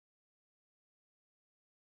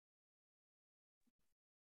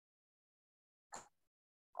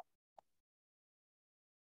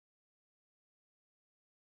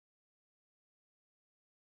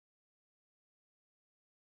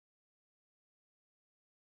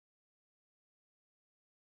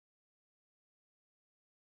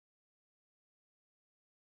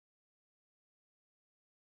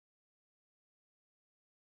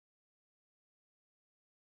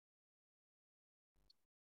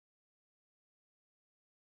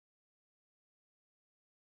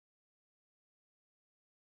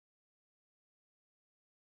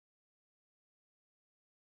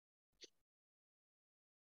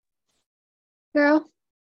Girl,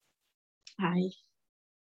 I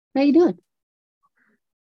how you doing?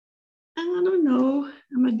 I don't know.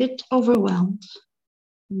 I'm a bit overwhelmed,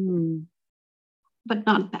 Hmm. but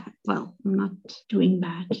not bad. Well, I'm not doing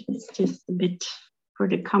bad. It's just a bit for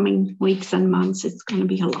the coming weeks and months. It's going to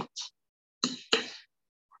be a lot.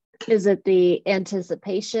 Is it the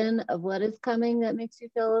anticipation of what is coming that makes you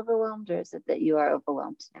feel overwhelmed, or is it that you are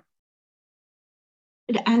overwhelmed now?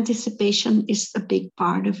 The anticipation is a big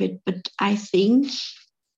part of it, but I think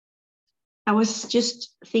I was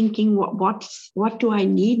just thinking, what do I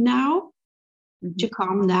need now to Mhm.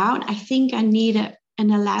 calm down? I think I need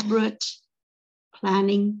an elaborate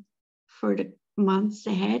planning for the months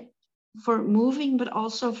ahead for moving, but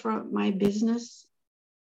also for my business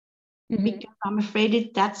Mhm. because I'm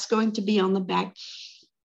afraid that's going to be on the back.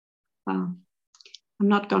 Well, I'm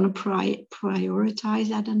not going to prioritize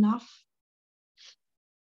that enough.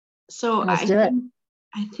 So Let's do it.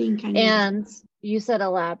 I think I need. And you said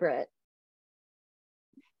elaborate.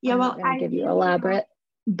 Yeah, I'm not well, going to I give you really don't. elaborate,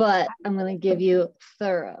 but I'm going to give you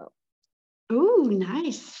thorough. Oh,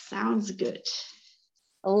 nice. Sounds good.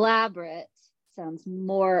 Elaborate sounds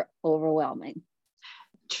more overwhelming.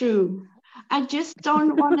 True. I just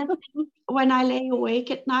don't want to think when I lay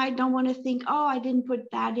awake at night, don't want to think, oh, I didn't put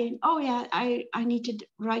that in. Oh, yeah, I need to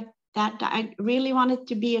write that. I really want it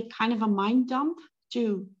to be a kind of a mind dump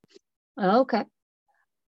too. Okay.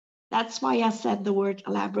 That's why I said the word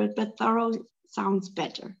elaborate, but thorough sounds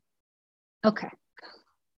better. Okay.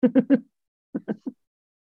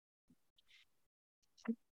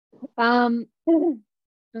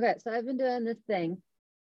 Okay, so I've been doing this thing,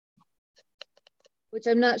 which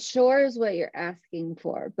I'm not sure is what you're asking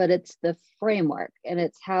for, but it's the framework and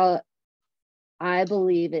it's how I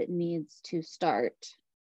believe it needs to start.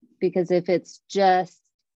 Because if it's just,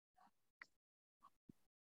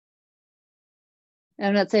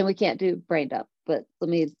 I'm not saying we can't do brain dump, but let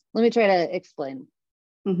me try to explain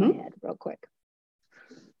my head real quick.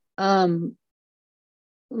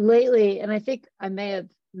 Lately, and I think I may have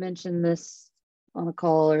mentioned this on a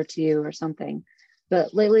call or to you or something,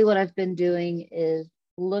 but lately what I've been doing is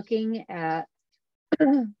looking at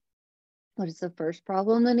what is the first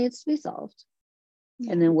problem that needs to be solved,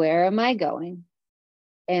 and then where am I going,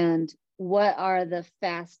 and what are the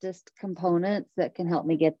fastest components that can help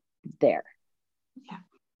me get there. Yeah.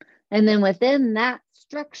 And then within that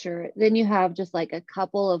structure, then you have just like a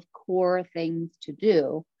couple of core things to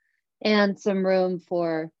do and some room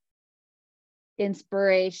for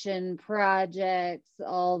inspiration projects,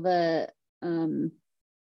 all the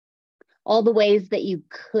ways that you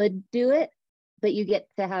could do it, but you get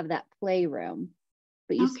to have that playroom,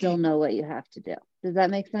 but you still know what you have to do. Does that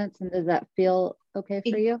make sense? And does that feel okay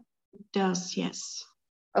for you? It does, yes.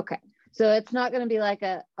 Okay. So it's not going to be like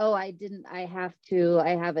I have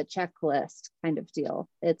a checklist kind of deal.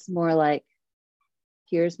 It's more like,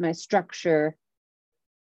 here's my structure.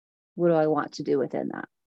 What do I want to do within that?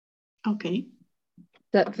 Okay.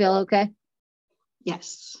 Does that feel okay?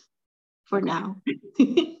 Yes. For now.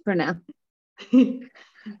 For now. Where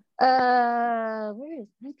is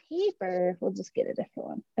my paper? We'll just get a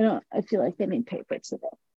different one. I feel like I need paper today.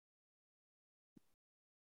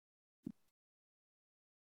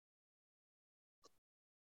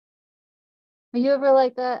 Are you ever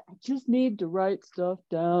like that? I just need to write stuff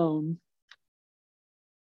down.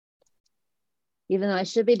 Even though I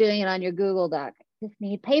should be doing it on your Google Doc. I just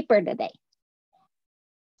need paper today.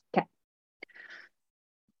 Okay.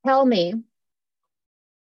 Tell me,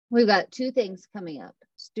 we've got two things coming up.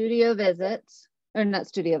 Studio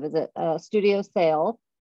sale.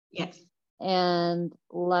 Yes. And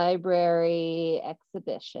library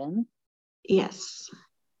exhibition. Yes.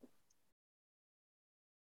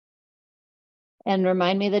 And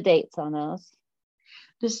remind me the dates on those.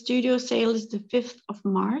 The studio sale is the 5th of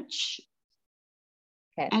March.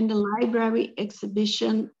 Okay. And the library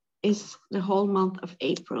exhibition is the whole month of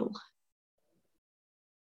April.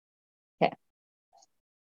 Okay.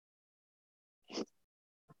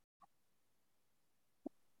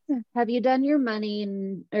 Have you done your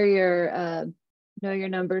money or your know your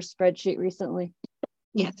numbers spreadsheet recently?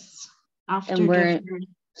 Yes. After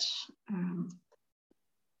the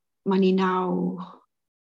Money Now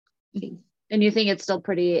thing. And you think it's still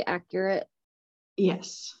pretty accurate?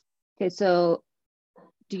 Yes. Okay, so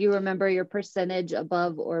do you remember your percentage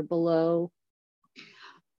above or below?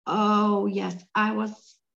 Oh, yes. I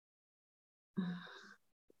was.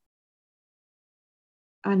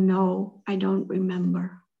 No, I don't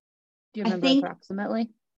remember. Do you remember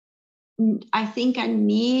approximately? I think I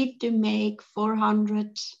need to make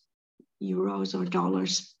 400 euros or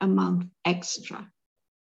dollars a month extra.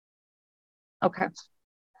 Okay.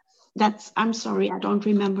 I'm sorry, I don't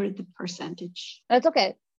remember the percentage. That's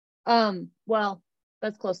okay. Well,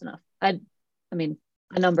 that's close enough. I mean,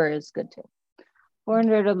 a number is good too.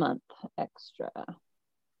 400 a month extra.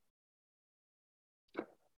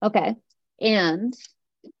 Okay. And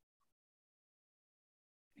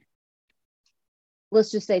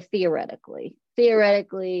let's just say theoretically,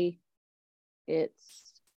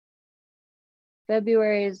 it's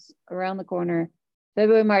February's around the corner,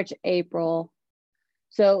 February, March, April.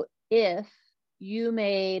 So if you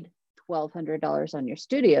made $1,200 on your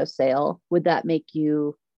studio sale, would that make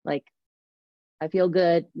you like, I feel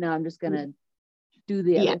good, now I'm just gonna do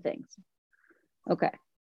the other things? Okay.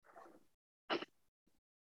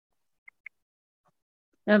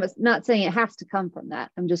 Now, I'm not saying it has to come from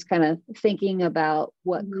that. I'm just kind of thinking about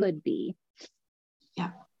what could be.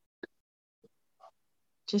 Yeah.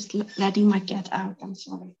 Just letting my cat out. I'm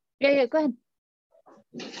sorry. Yeah, go ahead.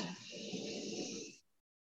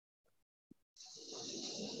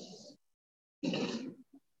 Okay.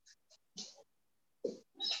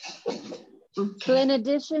 So in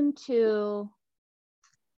addition to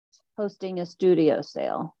hosting a studio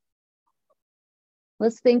sale,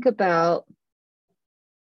 let's think about,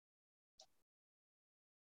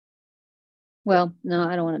 well, no,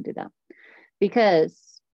 I don't want to do that, because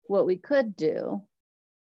what we could do,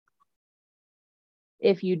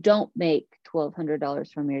 if you don't make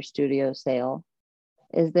 $1,200 from your studio sale,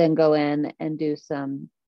 is then go in and do some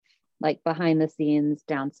like behind the scenes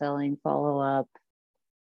downselling, follow up,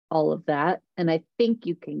 all of that. And I think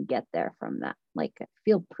you can get there from that. Like, I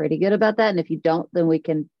feel pretty good about that. And if you don't, then we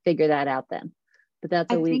can figure that out then. But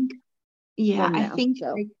that's a week. I think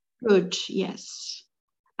so. Good. Yes.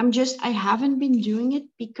 I haven't been doing it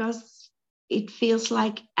because it feels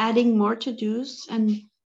like adding more to-dos, and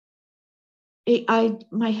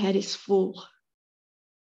my head is full.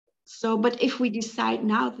 So, but if we decide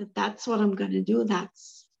now that that's what I'm going to do,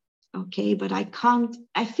 that's okay. But I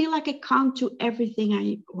feel like I can't do everything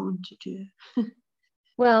I want to do.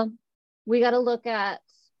 Well, we got to look at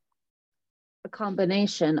a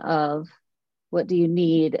combination of what do you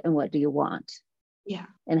need and what do you want? Yeah.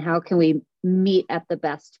 And how can we meet at the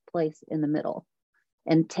best place in the middle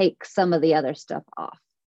and take some of the other stuff off?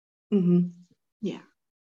 Mm-hmm. Yeah.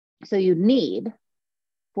 So you need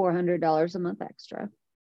 $400 a month extra.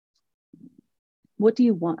 What do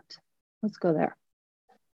you want? Let's go there.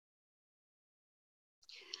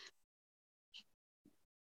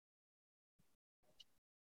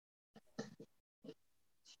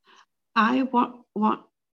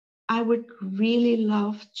 I would really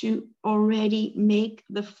love to already make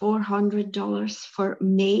the $400 for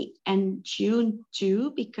May and June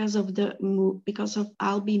too, because of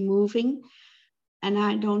I'll be moving, and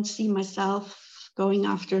I don't see myself going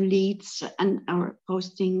after leads or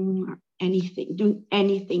posting or anything, doing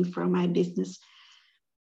anything for my business.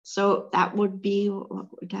 So that would be, what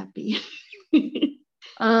would that be?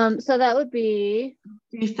 So that would be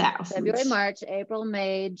 2,000. February, March, April,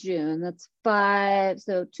 May, June. That's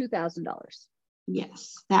so $2,000.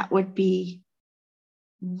 Yes, that would be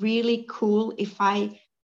really cool if I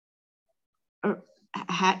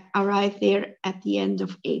had arrived there at the end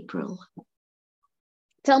of April.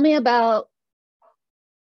 Tell me about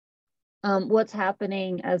what's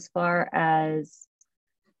happening as far as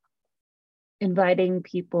inviting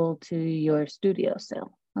people to your studio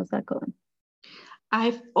sale. How's that going?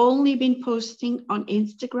 I've only been posting on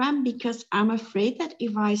Instagram because I'm afraid that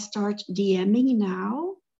if I start DMing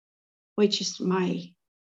now, which is my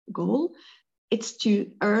goal, it's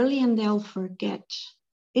too early and they'll forget.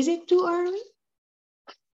 Is it too early?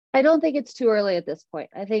 I don't think it's too early at this point.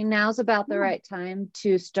 I think now's about the right time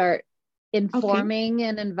to start informing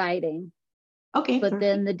and inviting. Okay. But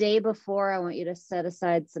then the day before, I want you to set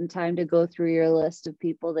aside some time to go through your list of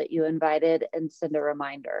people that you invited and send a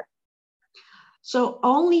reminder. So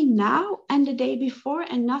only now and the day before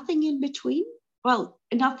and nothing in between? Well,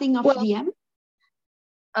 nothing of DM?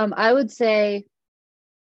 I would say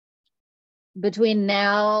between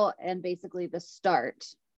now and basically the start,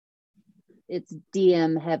 it's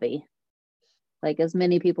DM heavy. Like as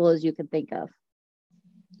many people as you can think of.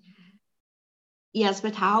 Yes,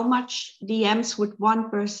 but how much DMs would one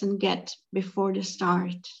person get before the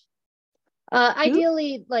start?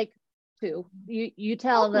 Ideally, like 2. You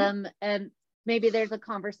tell them, and maybe there's a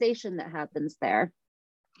conversation that happens there,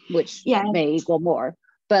 which may equal more.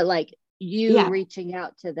 But like you reaching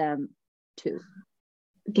out to them 2.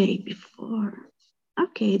 Day before.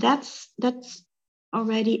 Okay, that's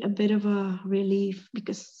already a bit of a relief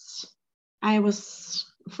because I was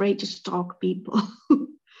afraid to stalk people.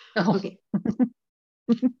 Oh. Okay.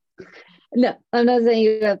 No, I'm not saying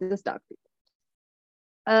you have to stalk people.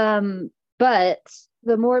 But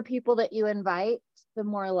the more people that you invite, the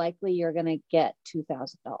more likely you're going to get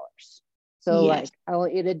 $2,000. So Yes. like, I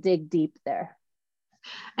want you to dig deep there.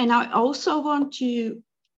 And I also want to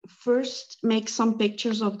first make some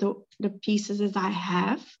pictures of the pieces that I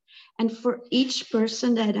have. And for each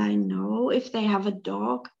person that I know, if they have a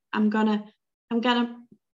dog, I'm gonna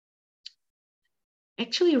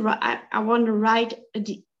actually, I want to write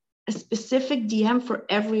a specific DM for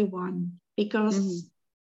everyone, because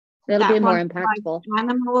That'll be more one impactful. likes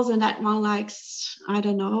animals and that one likes, I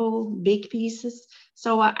don't know, big pieces.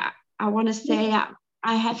 So I want to say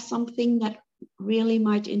I have something that really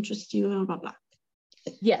might interest you and blah, blah.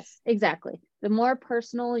 Yes, exactly. The more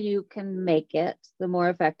personal you can make it, the more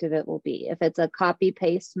effective it will be. If it's a copy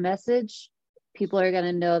paste message, people are going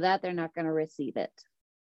to know that they're not going to receive it.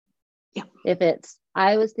 Yeah. If it's,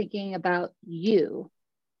 I was thinking about you,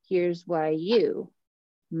 here's why you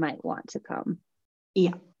might want to come.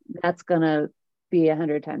 Yeah. That's going to be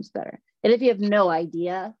 100 times better. And if you have no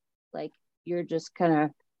idea, like you're just kind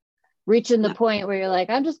of reaching the point where you're like,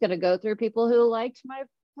 I'm just going to go through people who liked my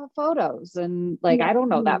photos and like, I don't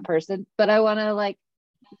know that person, but I want to like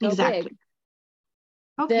go big.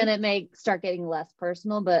 Okay. Then it may start getting less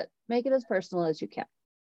personal, but make it as personal as you can.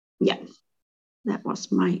 Yeah. That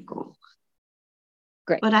was my goal.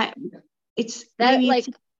 Great. But it's that like,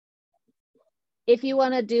 if you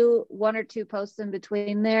want to do 1 or 2 posts in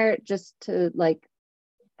between there, just to like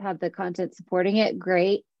have the content supporting it,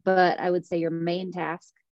 great. But I would say your main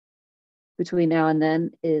task between now and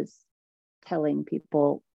then is telling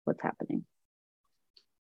people what's happening.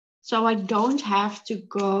 So I don't have to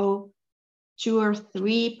go 2 or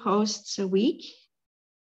 3 posts a week?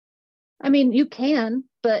 I mean, you can,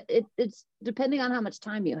 but it's depending on how much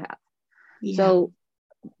time you have. Yeah. So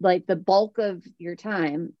like the bulk of your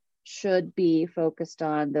time should be focused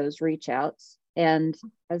on those reach outs, and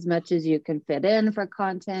as much as you can fit in for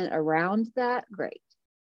content around that, great.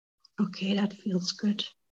 Okay, that feels good.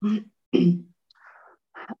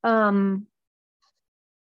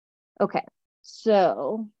 Okay,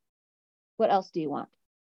 so what else do you want?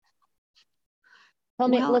 Tell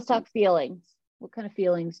me, let's talk feelings. What kind of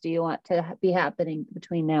feelings do you want to be happening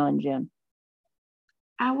between now and June?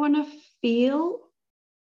 I want to feel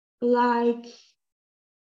like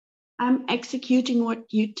I'm executing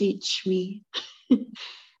what you teach me.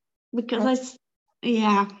 Because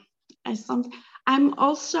I'm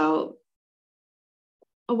also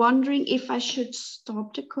wondering if I should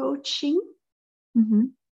stop the coaching,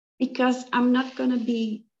 because I'm not going to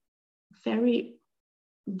be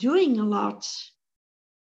doing a lot.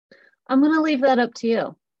 I'm going to leave that up to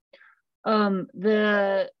you.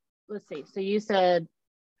 Let's see. So you said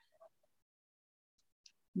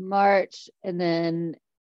March, and then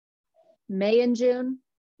May and June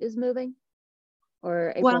is moving,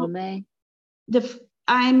 or April and May?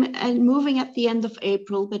 I'm moving at the end of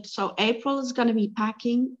April, but so April is going to be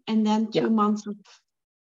packing, and then 2 months of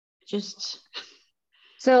just.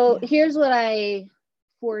 So here's what I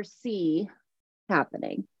foresee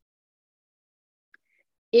happening.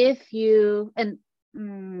 If you, and I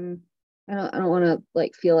don't want to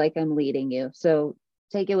like feel like I'm leading you, so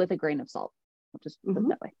take it with a grain of salt. I'll just put it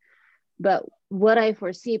that way. But what I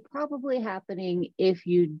foresee probably happening if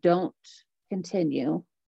you don't continue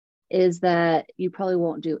is that you probably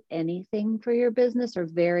won't do anything for your business, or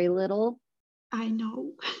very little. I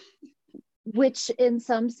know. Which in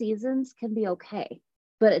some seasons can be okay,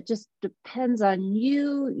 but it just depends on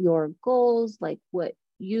you, your goals, like what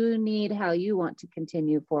you need, how you want to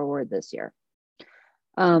continue forward this year.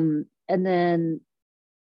 And then,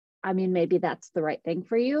 I mean, maybe that's the right thing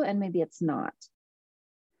for you, and maybe it's not.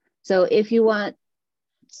 So if you want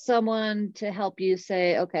someone to help you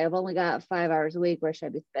say, okay, I've only got 5 hours a week, where should I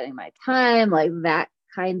be spending my time? Like that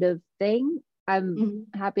kind of thing, I'm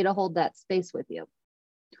happy to hold that space with you.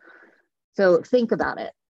 So think about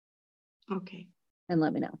it. Okay. And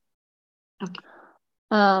let me know. Okay.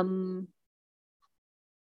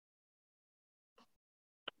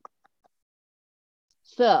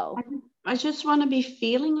 So I just want to be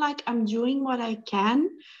feeling like I'm doing what I can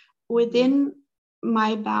within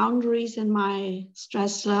my boundaries and my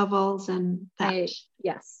stress levels, and that.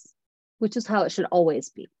 Yes, which is how it should always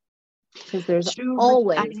be, because there's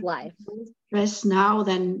always life. Stress now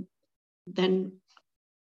than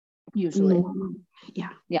usually. Normal.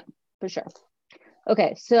 Yeah, for sure.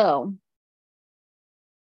 Okay, so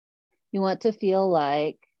you want to feel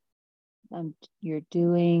like you're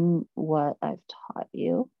doing what I've taught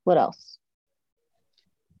you. What else?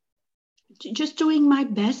 Just doing my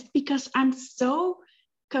best, because I'm so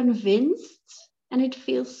convinced, and it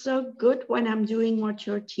feels so good when I'm doing what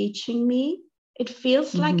you're teaching me. It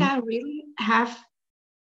feels like I really have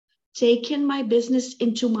taken my business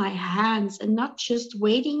into my hands and not just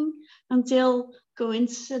waiting until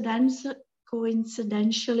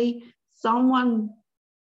coincidentally someone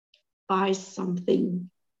buys something.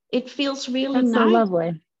 It feels really That's so nice.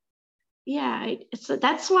 lovely. Yeah, so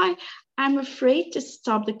that's why I'm afraid to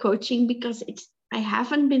stop the coaching, because I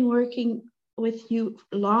haven't been working with you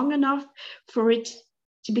long enough for it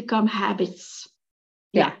to become habits.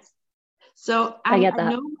 Yeah. So I get I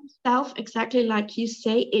that. know myself exactly like you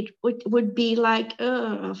say. It would be like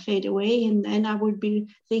fade away, and then I would be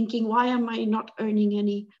thinking, why am I not earning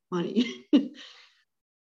any money?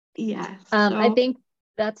 Yeah. I think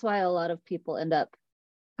that's why a lot of people end up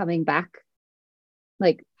coming back.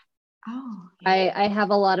 Like, I have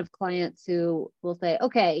a lot of clients who will say,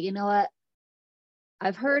 okay, you know what?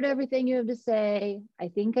 I've heard everything you have to say. I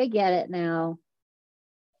think I get it now.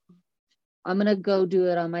 I'm going to go do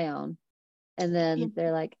it on my own. And then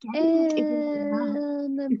they're like,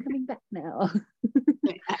 and I'm coming back now.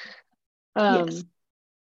 Yes.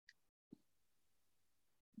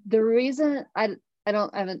 The reason I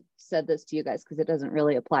haven't said this to you guys because it doesn't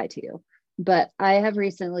really apply to you, but I have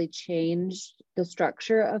recently changed the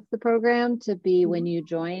structure of the program to be when you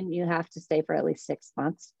join, you have to stay for at least 6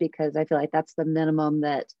 months, because I feel like that's the minimum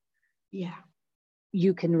that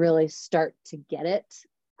you can really start to get it.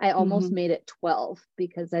 I almost made it 12,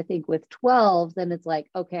 because I think with 12, then it's like,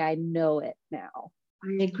 okay, I know it now.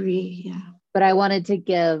 I agree. Yeah. But I wanted to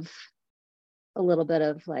give a little bit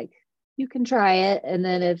of like, you can try it. And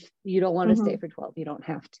then if you don't want to stay for 12, you don't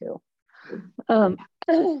have to.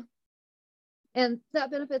 And that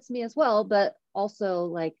benefits me as well. But also,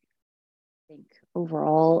 like, I think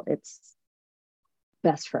overall, it's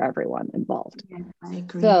best for everyone involved. Yeah, I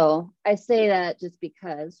agree. So I say that just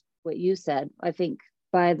because what you said, I think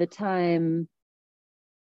by the time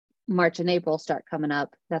March and April start coming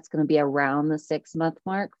up, that's going to be around the 6-month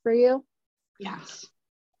mark for you. Yes.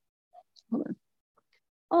 Hold on.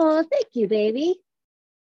 Oh, thank you, baby.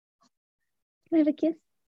 Can I have a kiss?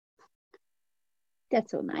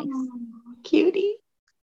 That's so nice. Oh, cutie.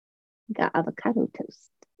 Got avocado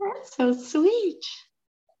toast. That's so sweet.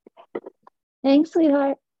 Thanks,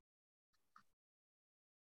 sweetheart.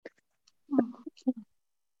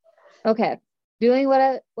 Okay. Doing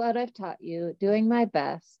what I've taught you, doing my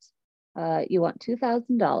best. You want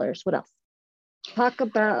 $2,000. What else? Talk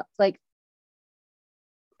about, like,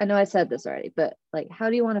 I know I said this already, but like, how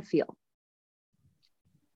do you want to feel?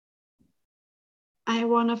 I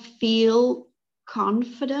want to feel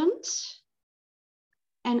confident,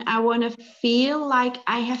 and I want to feel like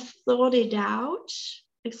I have thought it out,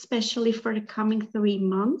 especially for the coming 3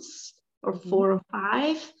 months or 4 or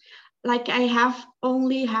 5. Like I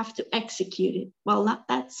only have to execute it. Well,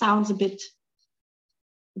 that sounds a bit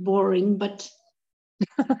boring, but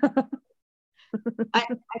I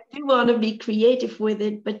do want to be creative with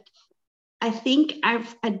it. But I think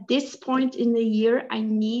at this point in the year, I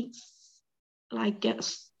need like I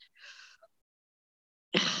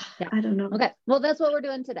don't know. Okay. Well, that's what we're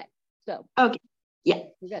doing today. So okay. Yeah.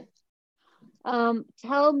 We're good.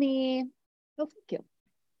 Tell me. Oh, thank you.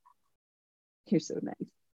 You're so nice.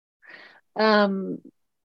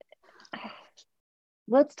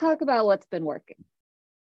 Let's talk about what's been working.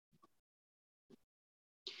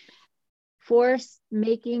 For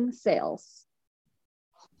making sales,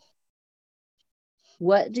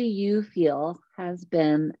 what do you feel has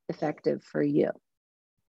been effective for you?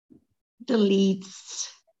 The leads,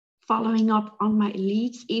 following up on my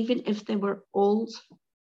leads, even if they were old.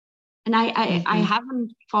 And I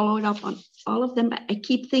haven't followed up on all of them, but I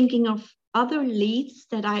keep thinking of other leads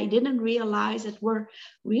that I didn't realize that were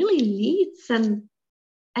really leads. And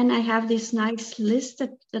I have this nice list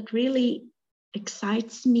that really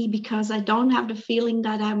excites me, because I don't have the feeling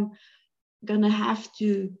that I'm going to have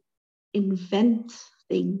to invent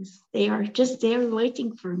things. They are just there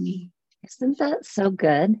waiting for me. Isn't that so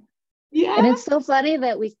good? Yeah. And it's so funny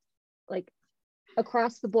that we, like,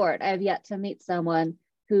 across the board, I have yet to meet someone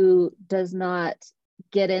who does not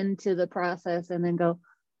get into the process and then go,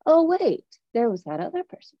 oh, wait, there was that other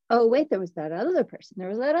person. Oh, wait, there was that other person. There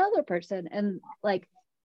was that other person. And like,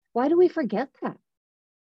 why do we forget that?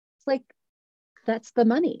 It's like, that's the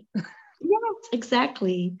money. Yes,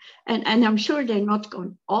 exactly. And I'm sure they're not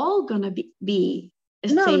all going to be a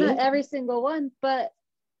no, sale, not every single one, but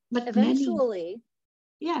eventually.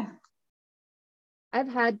 Many. Yeah.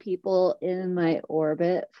 I've had people in my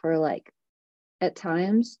orbit for like, at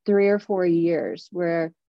times 3 or 4 years,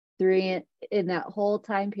 where in that whole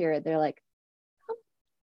time period, they're like, oh,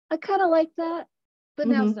 I kind of like that, but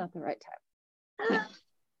now's not the right time.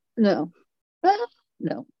 No.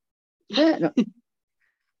 No. No.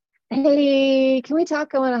 Hey, can we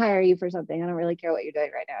talk? I want to hire you for something. I don't really care what you're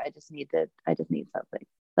doing right now. I just need something.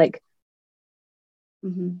 Like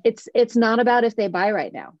it's not about if they buy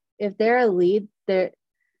right now. If they're a lead,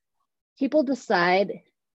 people decide.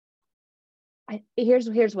 Here's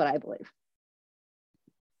what I believe.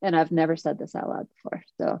 And I've never said this out loud before,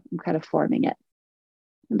 so I'm kind of forming it.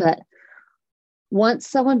 But once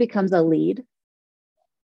someone becomes a lead,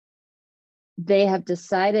 they have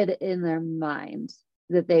decided in their mind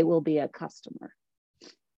that they will be a customer.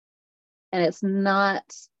 And it's not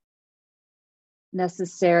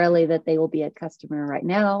necessarily that they will be a customer right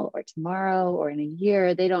now or tomorrow or in a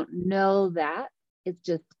year. They don't know that. It's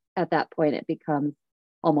just at that point, it becomes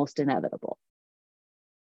almost inevitable.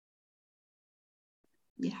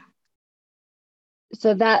 Yeah.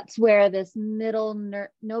 So that's where this middle,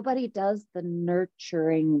 nobody does the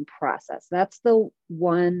nurturing process. That's the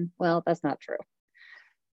one, well, that's not true.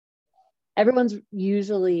 Everyone's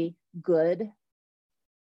usually good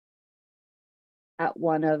at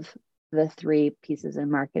one of the three pieces in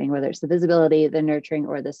marketing, whether it's the visibility, the nurturing,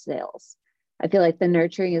 or the sales. I feel like the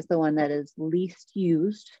nurturing is the one that is least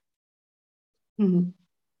used. And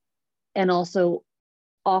also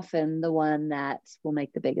often the one that will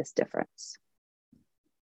make the biggest difference.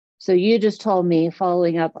 So you just told me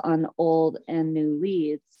following up on old and new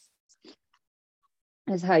leads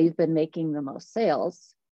is how you've been making the most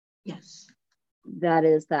sales. Yes. That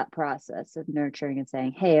is that process of nurturing and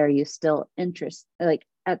saying, hey, are you still interested? Like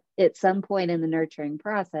at some point in the nurturing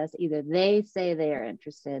process, either they say they are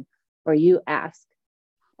interested or you ask,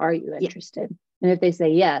 are you interested? Yeah. And if they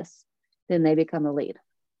say yes, then they become a lead.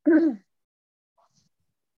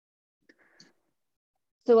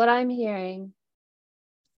 So what I'm hearing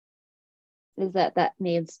is that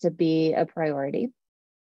needs to be a priority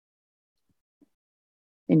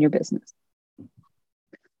in your business.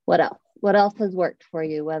 What else? What else has worked for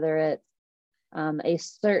you? Whether it's a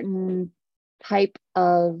certain type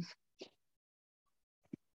of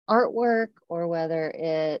artwork, or whether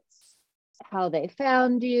it's how they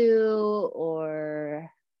found you, or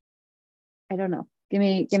I don't know. Give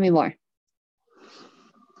me more.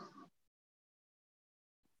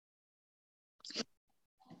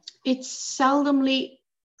 It's seldomly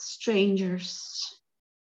strangers.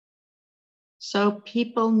 So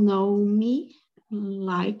people know me,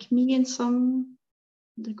 like me in some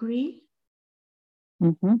degree.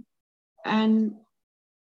 And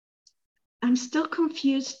I'm still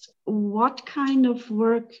confused what kind of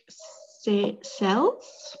work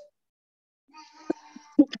sells.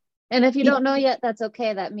 And if you don't know yet, that's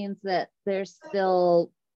okay. That means that there's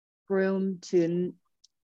still room to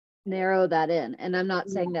narrow that in. And I'm not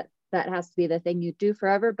saying that has to be the thing you do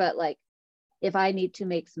forever, but like if I need to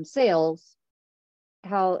make some sales,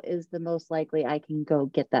 how is the most likely I can go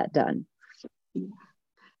get that done?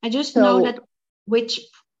 I just know that which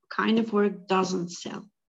kind of work doesn't sell.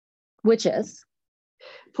 Which is?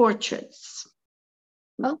 Portraits.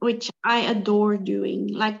 Oh. Which I adore doing,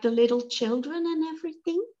 like the little children and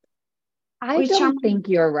everything. I don't think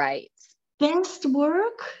you're right. Best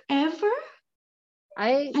work ever.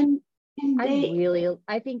 I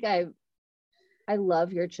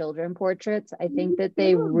love your children portraits. I think that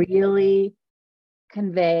they really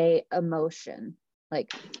convey emotion.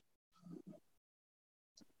 Like,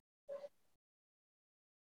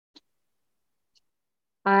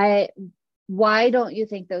 why don't you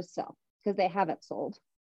think those sell? Because they haven't sold.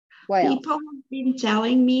 Why People have been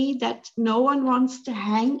telling me that no one wants to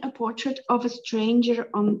hang a portrait of a stranger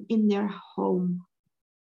in their home.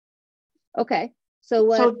 Okay. So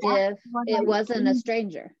what if it wasn't a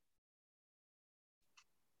stranger?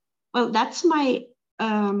 Well, that's my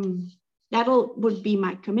would be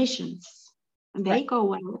my commissions, and they go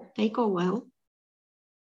well.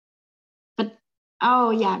 But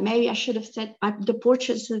maybe I should have said the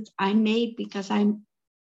portraits that I made because I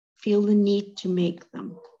feel the need to make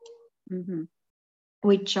them,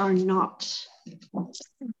 which are not.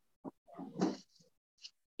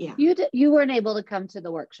 Yeah. You weren't able to come to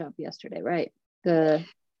the workshop yesterday, right? No.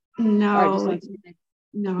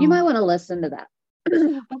 You might want to listen to that.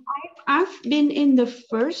 I've been in the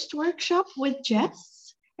first workshop with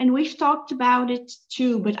Jess, and we've talked about it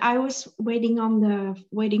too. But I was waiting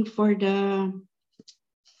for the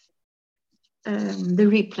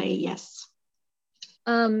replay. Yes.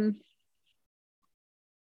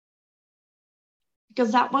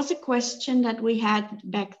 Because that was a question that we had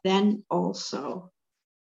back then also.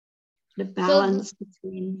 The balance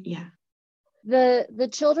between the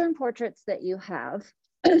children portraits that you have.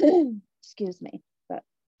 Excuse me, that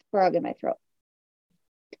frog in my throat.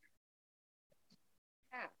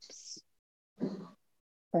 Perhaps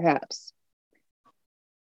perhaps.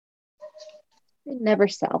 They never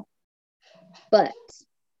sell. But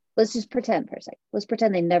let's just pretend for a second. Let's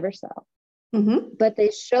pretend they never sell. Mm-hmm. But they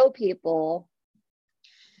show people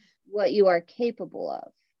what you are capable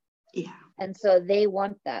of. Yeah. And so they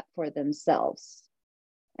want that for themselves.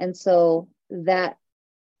 And so that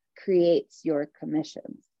creates your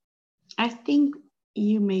commissions. I think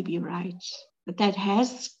you may be right, but that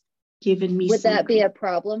has given me Would some. that be a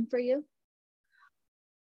problem for you?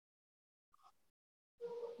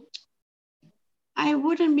 I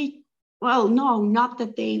wouldn't be, well, no, not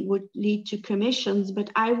that they would lead to commissions, but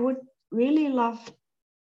I really love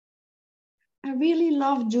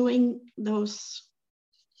doing those.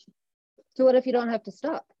 So what if you don't have to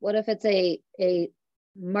stop? What if it's a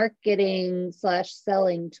marketing /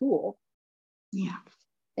 selling tool? Yeah.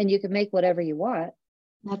 And you can make whatever you want.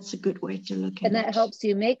 That's a good way to look at it. And that helps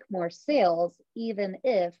you make more sales, even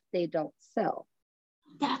if they don't sell.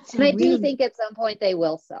 And I do think at some point they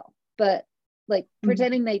will sell, but like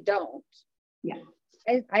pretending they don't. Yeah.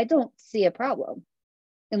 I don't see a problem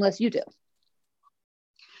unless you do.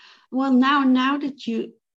 Well, now that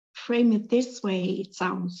you frame it this way, it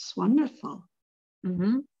sounds wonderful.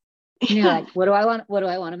 Mm-hmm. You're like, what do I want? What do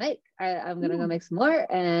I want to make? I'm going to go make some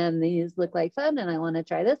more, and these look like fun, and I want to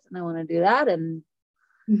try this, and I want to do that, and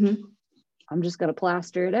I'm just going to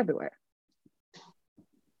plaster it everywhere.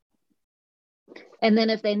 And then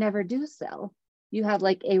if they never do sell, you have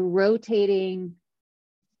like a rotating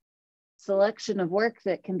selection of work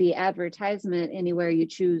that can be advertisement anywhere you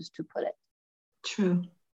choose to put it. True.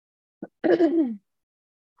 And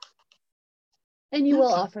you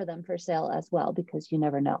will offer them for sale as well, because you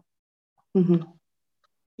never know. Mm-hmm.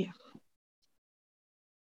 Yeah.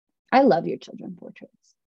 I love your children portraits.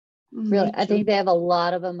 Really, I think they have a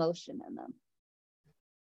lot of emotion in them.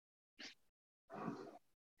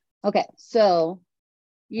 Okay, so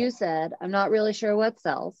you said, I'm not really sure what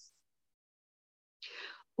sells.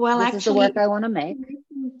 Well, this actually, is the work I want to make.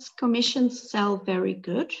 Commissions sell very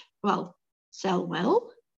good. Well, sell well.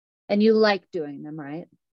 And you like doing them, right?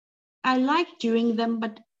 I like doing them,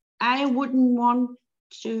 but I wouldn't want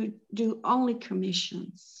to do only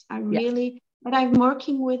commissions. But I'm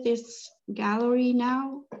working with this gallery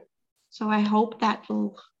now. So I hope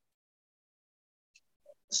that'll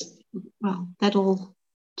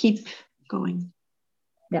keep going.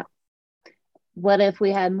 Yeah. What if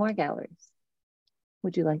we had more galleries?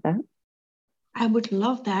 Would you like that? I would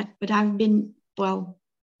love that, but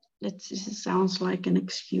this sounds like an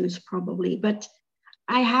excuse probably, but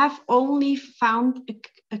I have only found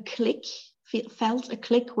felt a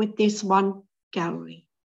click with this one gallery,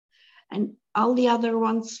 and all the other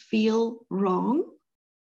ones feel wrong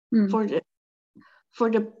for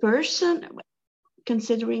the person,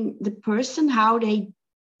 considering the person, how they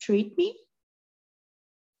treat me,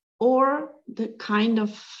 or the kind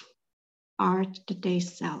of art that they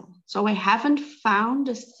sell. So I haven't found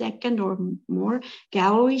a second or more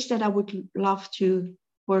galleries that I would love to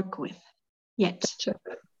work with yet. Sure.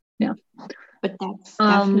 Yeah. But that's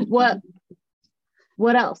definitely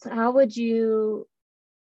what else? How would you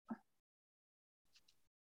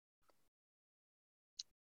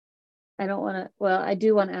I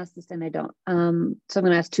do want to ask this and I don't. So I'm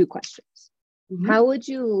going to ask two questions. Mm-hmm. How would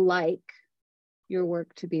you like your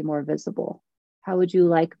work to be more visible? How would you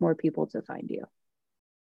like more people to find you?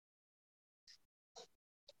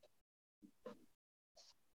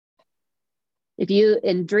 If you,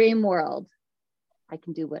 in dream world, I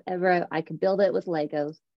can do whatever, I can build it with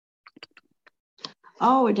Legos.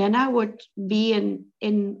 Oh, then I would be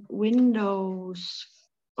in windows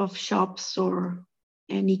of shops or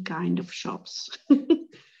any kind of shops.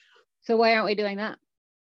 So why aren't we doing that?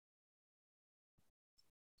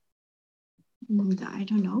 I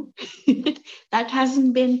don't know. That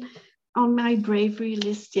hasn't been on my bravery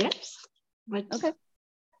list yet. But okay.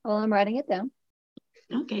 Well, I'm writing it down.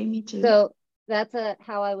 Okay, me too. So that's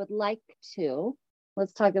how I would like to.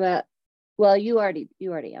 Let's talk about, well, you already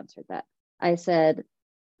answered that. I said,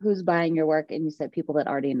 who's buying your work? And you said people that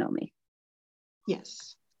already know me.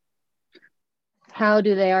 Yes. How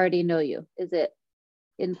do they already know you? Is it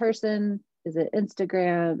in person? Is it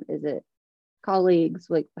Instagram? Is it colleagues?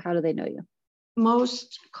 Like, how do they know you?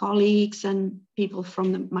 Most colleagues and people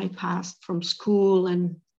from my past, from school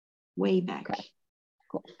and way back. Okay.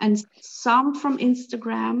 Cool. And some from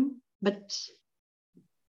Instagram, but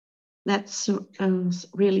that's a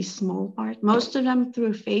really small part. Most of them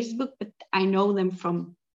through Facebook, but I know them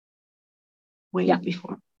from way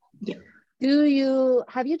before. Yeah.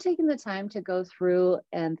 Have you taken the time to go through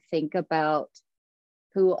and think about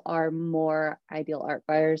who are more ideal art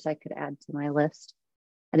buyers I could add to my list?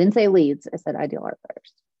 I didn't say leads. I said ideal art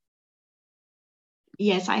players.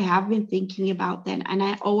 Yes, I have been thinking about that. And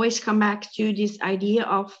I always come back to this idea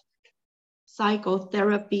of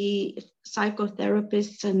psychotherapy,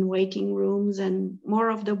 psychotherapists and waiting rooms and more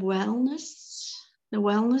of the wellness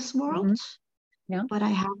world. Mm-hmm. Yeah. But I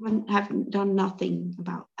haven't done nothing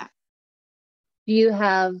about that. Do you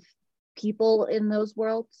have people in those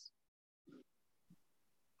worlds?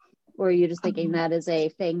 Or are you just thinking that is a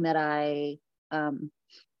thing that I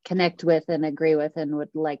connect with and agree with and would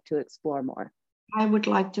like to explore more? I would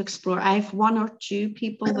like to explore. I have 1 or 2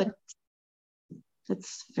 people, but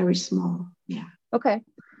that's very small. Yeah. Okay.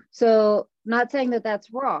 So not saying that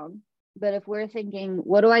that's wrong, but if we're thinking,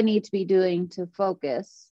 what do I need to be doing to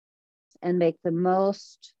focus and make the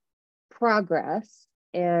most progress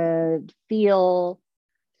and feel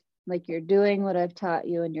like you're doing what I've taught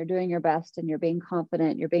you and you're doing your best and you're being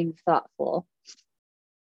confident, you're being thoughtful.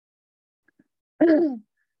 To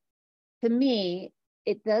me,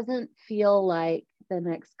 it doesn't feel like the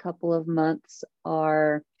next couple of months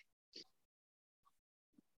are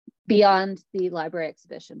beyond the library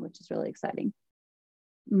exhibition, which is really exciting,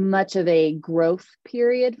 much of a growth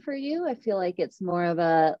period for you. I feel like it's more of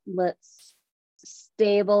a let's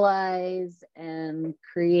stabilize and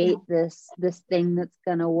create this thing that's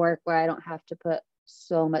going to work where I don't have to put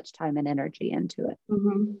so much time and energy into it.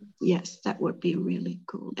 Mm-hmm. Yes, that would be really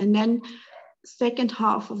cool. And then second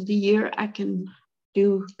half of the year, I can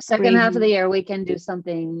do second half of the year, we can do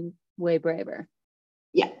something way braver.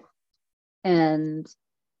 Yeah. And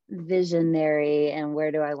visionary and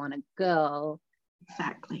where do I want to go?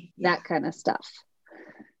 Exactly. That kind of stuff.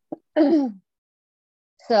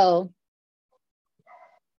 So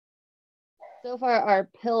far, our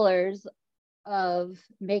pillars of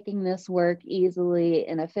making this work easily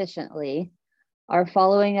and efficiently are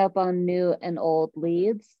following up on new and old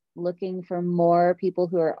leads, looking for more people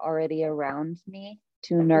who are already around me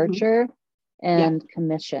to nurture, and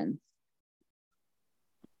commission.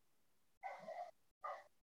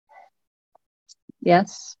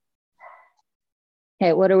 Yes.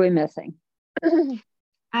 Okay, what are we missing?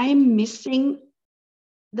 I'm missing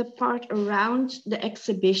the part around the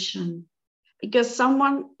exhibition, because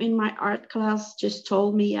someone in my art class just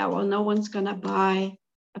told me, yeah, well, no one's gonna buy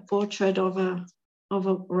a portrait of a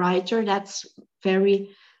writer. That's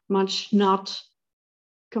very much not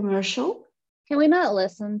commercial. Can we not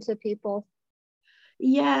listen to people?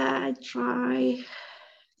 Yeah, I try.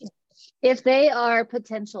 If they are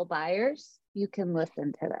potential buyers, you can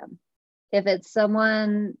listen to them. If it's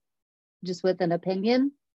someone just with an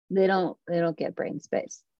opinion, they don't get brain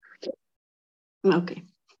space. Okay.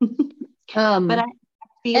 But I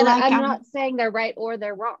feel like I'm not saying they're right or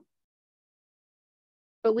they're wrong,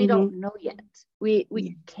 but we don't know yet.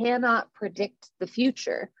 We cannot predict the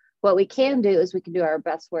future. What we can do is we can do our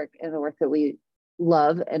best work and the work that we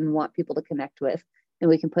love and want people to connect with, and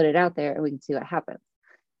we can put it out there and we can see what happens.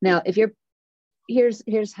 Now, if you're,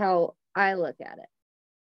 here's how I look at it.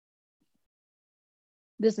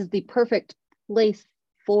 This is the perfect place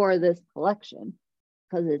for this collection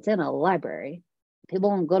because it's in a library.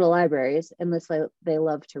 People won't go to libraries unless they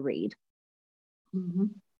love to read,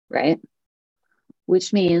 right?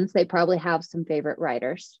 Which means they probably have some favorite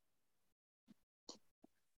writers,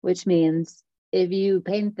 which means if you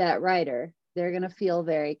paint that writer, they're going to feel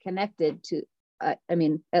very connected to, at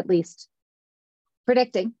least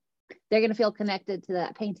predicting, they're going to feel connected to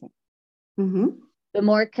that painting. The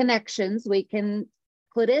more connections we can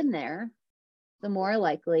put in there, the more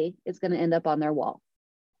likely it's going to end up on their wall.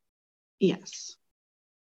 Yes.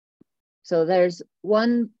 So there's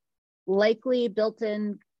one likely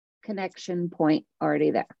built-in connection point already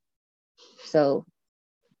there. So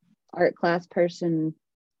art class person,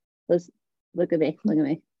 let's look at me.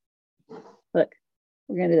 Look,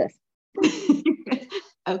 we're going to do this.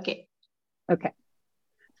 Okay.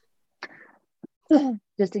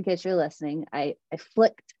 Just in case you're listening, I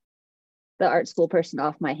flicked the art school person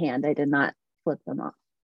off my hand. I did not flip them off.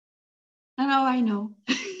 I know.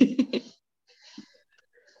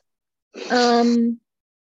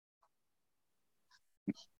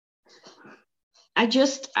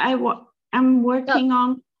 I'm working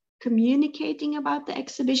on communicating about the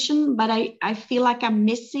exhibition, but I feel like I'm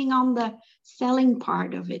missing on the selling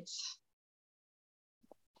part of it.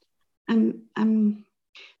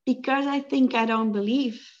 Because I think I don't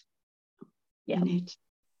believe in it.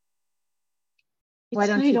 Why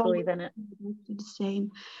don't you believe in it? The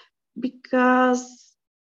same, because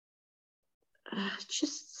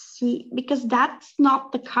because that's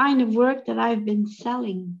not the kind of work that I've been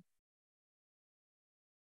selling.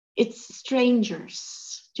 It's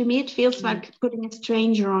strangers, To me, it feels like putting a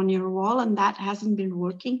stranger on your wall, and that hasn't been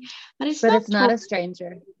working. But it's not a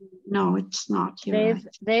stranger. No, it's not.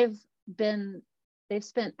 They've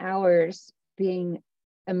spent hours being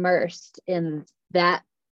immersed in that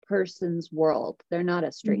person's world. They're not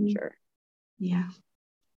a stranger. Yeah.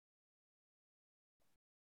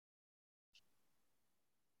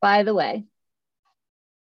 By the way,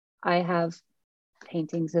 I have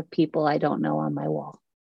paintings of people I don't know on my wall.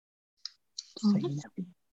 So you know.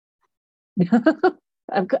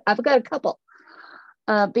 I've got a couple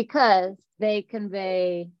because they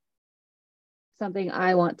convey something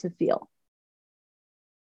I want to feel.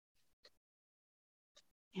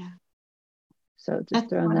 Yeah. So just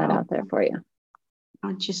throwing that out there for you.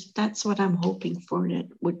 That's what I'm hoping for, that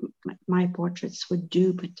what my portraits would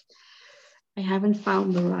do, but I haven't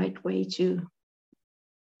found the right way to,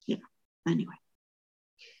 anyway.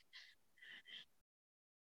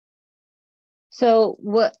 So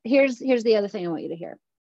here's the other thing I want you to hear.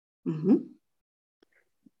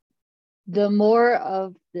 The more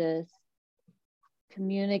of this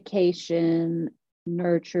communication,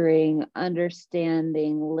 nurturing,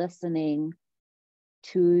 understanding, listening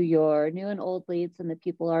to your new and old leads and the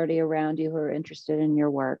people already around you who are interested in your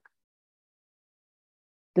work,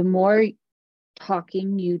 the more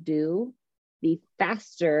talking you do, the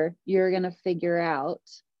faster you're going to figure out.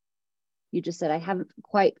 You just said, I haven't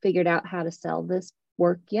quite figured out how to sell this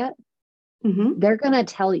work yet. They're going to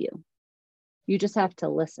tell you. You just have to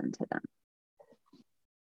listen to them.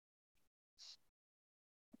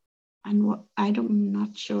 And I'm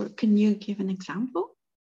not sure. Can you give an example?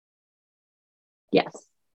 Yes.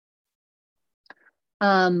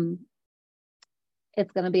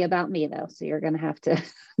 It's going to be about me though, so you're going to have to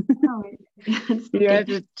you have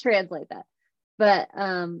to translate that. But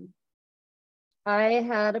I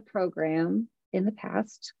had a program in the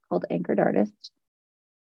past called Anchored Artist.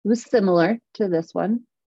 It was similar to this one,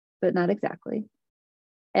 but not exactly.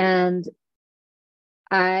 And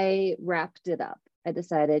I wrapped it up. I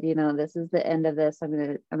decided, this is the end of this. I'm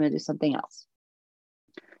gonna do something else.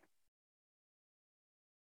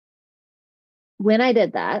 When I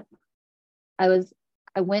did that, I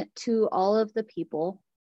went to all of the people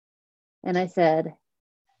and I said,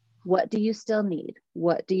 what do you still need?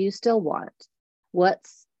 What do you still want?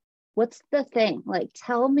 What's the thing? Like,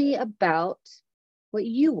 tell me about what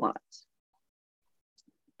you want.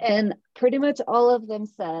 And pretty much all of them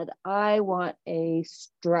said, I want a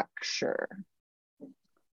structure.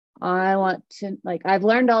 I want to, I've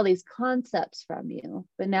learned all these concepts from you,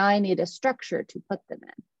 but now I need a structure to put them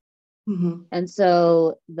in. And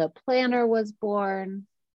so the planner was born,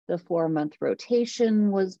 the 4-month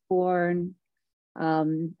rotation was born.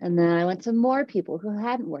 And then I went to more people who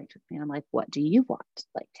hadn't worked with me. I'm like, what do you want?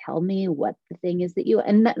 Tell me what the thing is that you,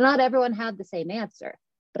 and not everyone had the same answer,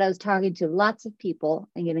 but I was talking to lots of people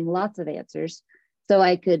and getting lots of answers so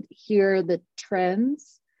I could hear the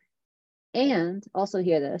trends and also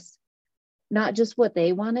hear this, not just what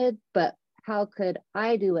they wanted, but how could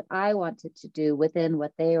I do what I wanted to do within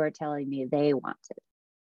what they were telling me they wanted.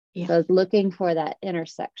 So I was looking for that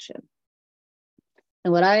intersection.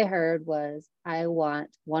 And what I heard was, I want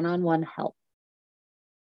one-on-one help.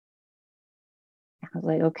 I was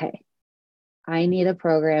like, okay, I need a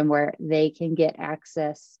program where they can get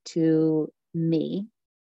access to me,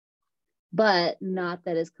 but not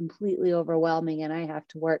that is completely overwhelming and I have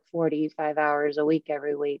to work 45 hours a week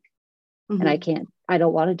every week. And I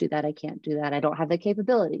don't want to do that. I can't do that. I don't have the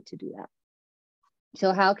capability to do that.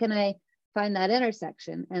 So how can I find that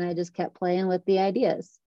intersection? And I just kept playing with the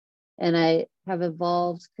ideas. And I have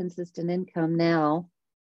evolved Consistent Income now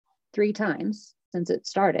 3 times since it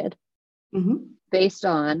started, based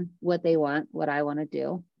on what they want, what I want to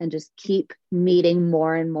do, and just keep meeting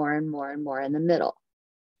more and more and more and more in the middle.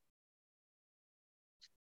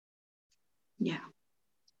 Yeah.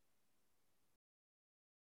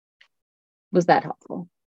 Was that helpful?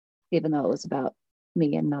 Even though it was about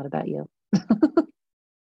me and not about you.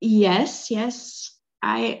 Yes.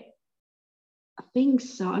 I think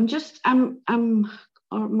so.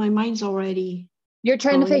 My mind's already. You're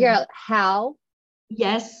trying to figure out how.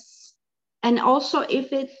 Yes. And also if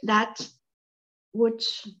that would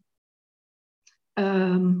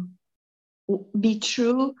be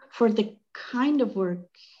true for the kind of work.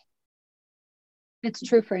 It's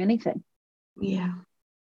true for anything. Yeah.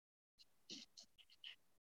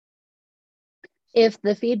 If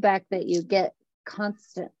the feedback that you get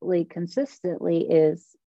consistently is,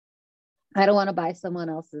 I don't want to buy someone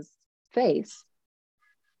else's face,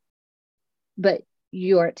 but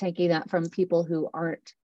you're taking that from people who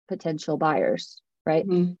aren't potential buyers, right?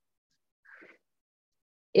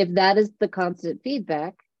 If that is the constant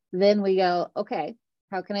feedback, then we go, okay,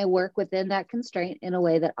 how can I work within that constraint in a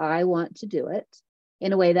way that I want to do it,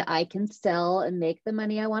 in a way that I can sell and make the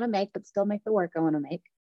money I want to make, but still make the work I want to make?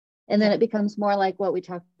 And then it becomes more like what we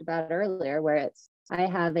talked about earlier, where it's, I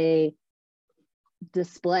have a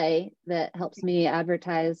display that helps me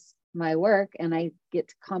advertise my work and I get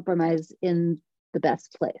to compromise in the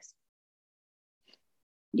best place.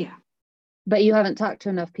 Yeah. But you haven't talked to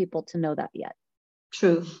enough people to know that yet.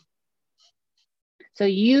 True. So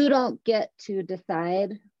you don't get to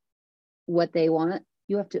decide what they want.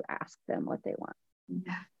 You have to ask them what they want.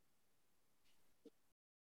 Yeah.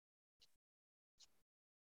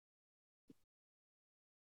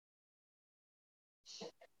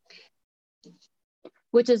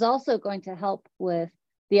 Which is also going to help with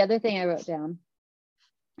the other thing I wrote down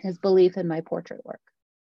is belief in my portrait work.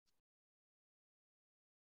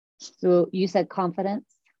 So you said confidence.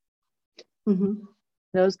 Mm-hmm.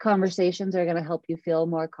 Those conversations are going to help you feel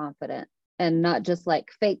more confident, and not just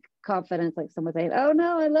like fake confidence, like someone saying, oh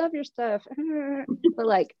no, I love your stuff. But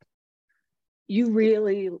like you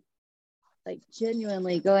really like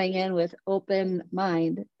genuinely going in with open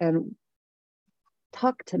mind and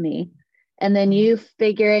talk to me. And then you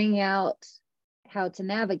figuring out how to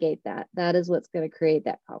navigate that. That is what's going to create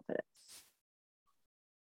that confidence.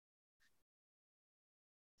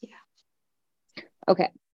 Yeah. Okay.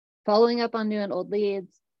 Following up on new and old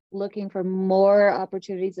leads, looking for more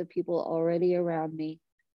opportunities of people already around me,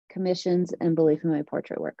 commissions, and belief in my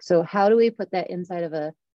portrait work. So how do we put that inside of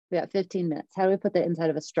we got 15 minutes. How do we put that inside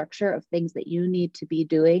of a structure of things that you need to be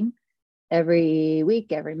doing every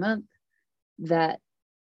week, every month, that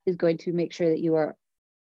is going to make sure that you are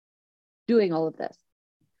doing all of this?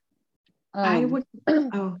 I would,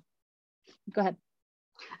 go ahead.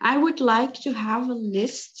 I would like to have a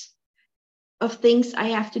list of things I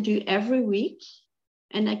have to do every week.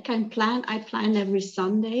 And I plan every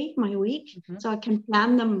Sunday, my week. Mm-hmm. So I can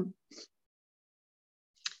plan them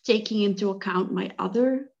taking into account my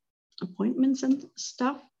other appointments and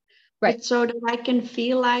stuff. Right. But so that I can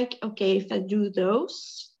feel like, okay, if I do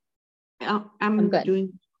those, I'm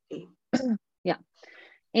doing okay. Yeah.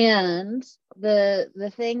 And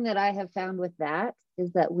the thing that I have found with that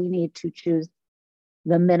is that we need to choose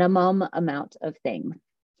the minimum amount of things.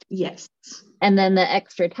 Yes. And then the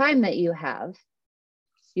extra time that you have,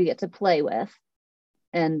 you get to play with,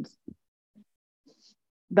 but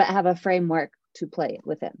have a framework to play it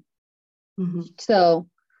within. Mm-hmm. So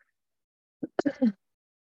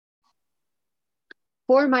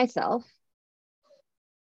for myself,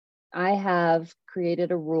 I have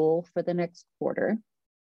created a rule for the next quarter,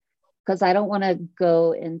 because I don't want to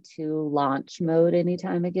go into launch mode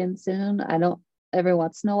anytime again soon. Every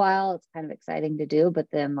once in a while, it's kind of exciting to do, but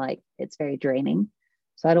then like it's very draining.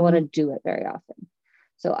 So I don't want to do it very often.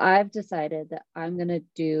 So I've decided that I'm going to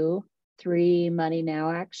do 3 money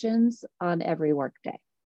now actions on every work day.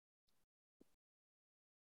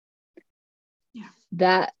 Yeah.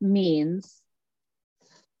 That means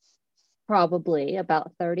probably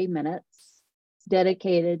about 30 minutes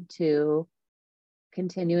dedicated to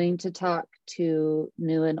continuing to talk to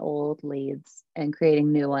new and old leads and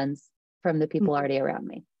creating new ones from the people already around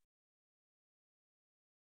me.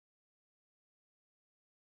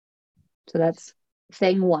 So that's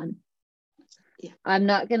thing 1. Yeah. I'm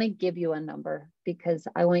not going to give you a number because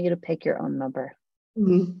I want you to pick your own number.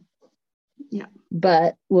 Mm-hmm. Yeah.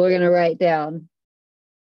 But we're going to write down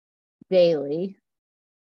daily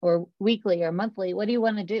or weekly or monthly. What do you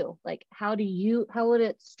want to do? Like, how would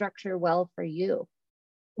it structure well for you?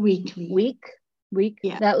 Weekly. Week.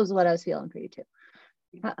 Yeah. That was what I was feeling for you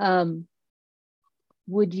too.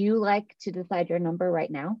 Would you like to decide your number right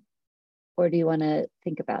now? Or do you want to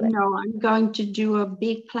think about it? No, I'm going to do a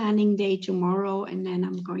big planning day tomorrow, and then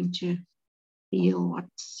I'm going to feel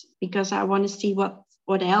because I want to see what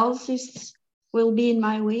else will be in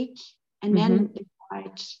my week, and then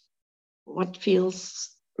decide what feels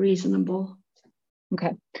reasonable.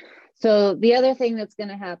 Okay. So the other thing that's going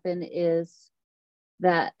to happen is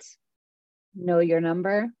that know your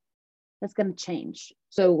number, that's going to change.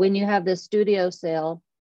 So when you have this studio sale,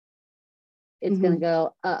 it's going to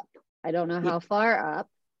go up. I don't know how far up,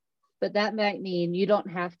 but that might mean you don't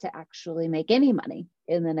have to actually make any money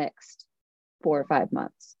in the next 4 or 5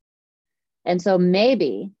 months. And so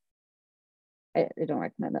maybe, I don't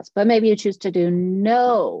recommend this, but maybe you choose to do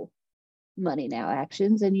no money now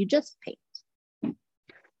actions and you just paint.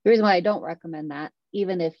 The reason why I don't recommend that,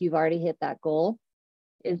 even if you've already hit that goal,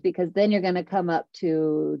 is because then you're going to come up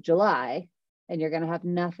to July and you're going to have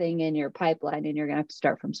nothing in your pipeline and you're going to have to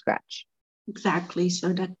start from scratch. Exactly.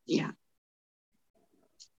 So that, yeah.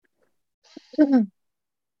 So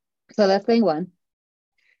that's thing 1.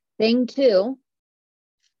 Thing two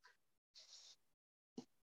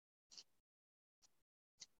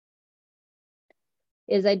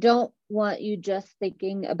is I don't want you just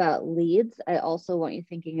thinking about leads. I also want you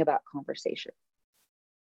thinking about conversation.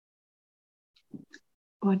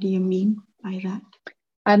 What do you mean by that?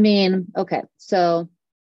 I mean, okay, so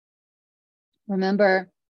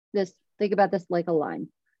remember this, think about this like a line.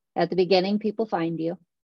 At the beginning, people find you.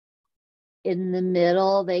 In the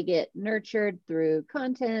middle, they get nurtured through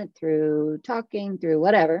content, through talking, through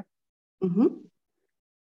whatever,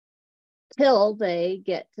 till they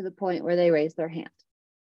get to the point where they raise their hand.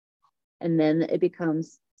 And then it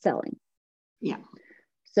becomes selling. Yeah.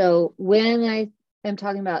 So when I am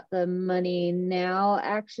talking about the money now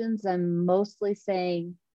actions, I'm mostly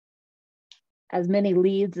saying as many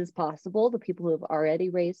leads as possible, the people who have already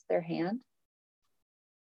raised their hand.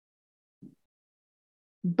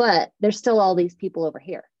 But there's still all these people over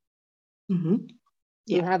here who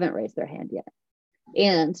haven't raised their hand yet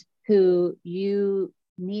and who you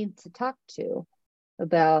need to talk to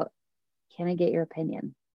about, can I get your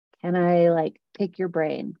opinion? Can I like pick your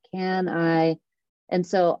brain? Can I? And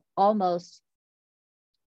so almost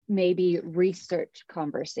maybe research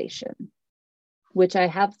conversation, which I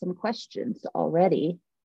have some questions already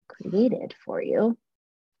created for you.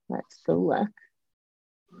 Let's go look.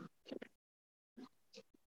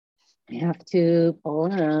 I have to pull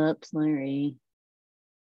it up, sorry.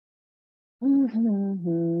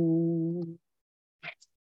 And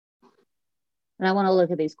I want to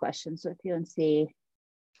look at these questions with you and see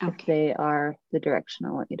if they are the direction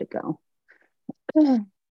I want you to go.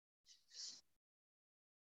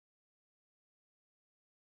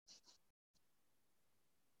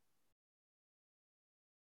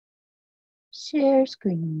 Share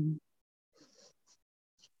screen.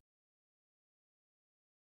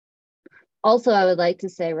 Also, I would like to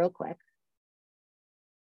say real quick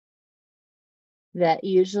that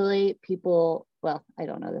usually people, well, I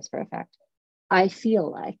don't know this for a fact. I feel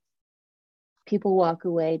like people walk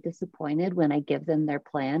away disappointed when I give them their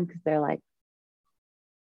plan because they're like,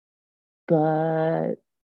 but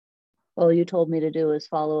all you told me to do is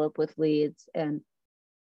follow up with leads and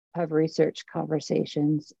have research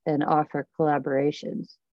conversations and offer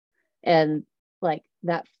collaborations. And like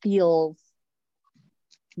that feels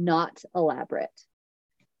not elaborate,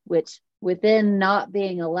 which within not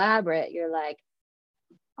being elaborate, you're like,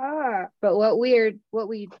 but what we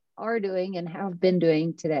are doing and have been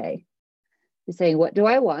doing today is saying, what do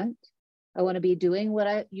I want? I want to be doing what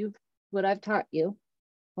I've taught you.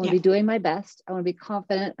 I want to be doing my best. I want to be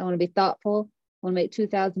confident. I want to be thoughtful. I want to make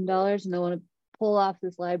 $2,000 and I want to pull off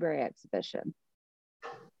this library exhibition.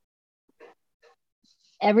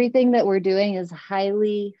 Everything that we're doing is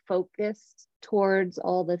highly focused towards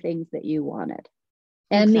all the things that you wanted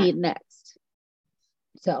and need next.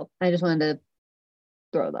 So I just wanted to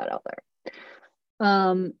throw that out there.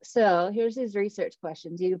 So here's these research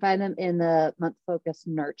questions. You can find them in the month focus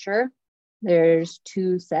nurture. There's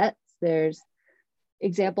 2 sets. There's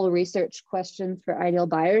example research questions for ideal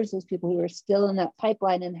buyers, those people who are still in that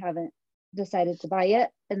pipeline and haven't decided to buy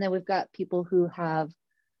yet. And then we've got people who have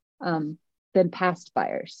been past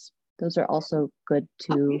buyers. Those are also good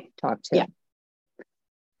to talk to. Yeah.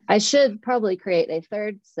 I should probably create a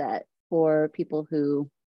 3rd set for people who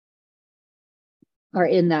are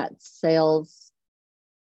in that sales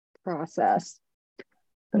process,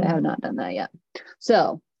 but I have not done that yet.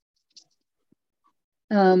 So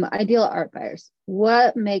ideal art buyers.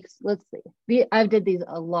 What makes, let's see. I did these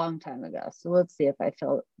a long time ago. So let's see if I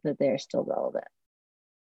feel that they're still relevant.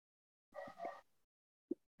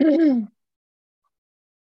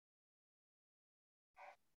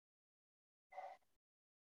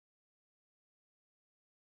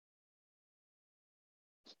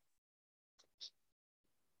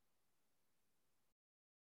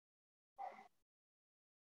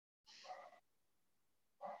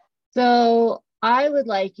 So I would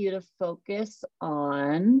like you to focus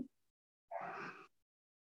on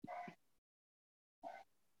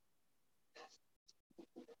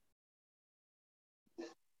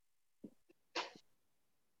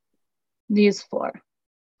these 4.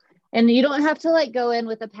 And you don't have to like go in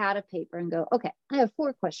with a pad of paper and go, okay, I have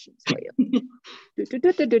 4 questions for you.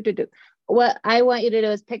 What I want you to do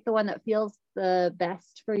is pick the one that feels the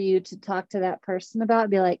best for you to talk to that person about.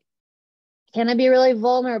 Be like, can I be really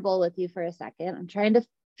vulnerable with you for a second? I'm trying to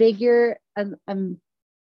figure, I'm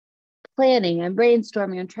planning, I'm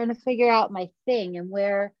brainstorming, I'm trying to figure out my thing and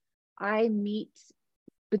where I meet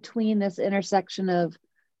between this intersection of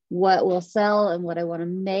what will sell and what I want to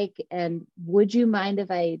make. And would you mind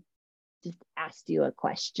if I just asked you a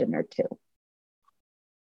question or 2?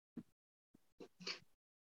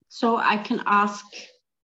 So I can ask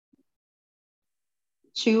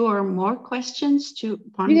 2 or more questions to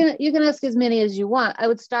one. You can ask as many as you want. I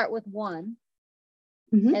would start with one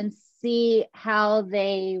and see how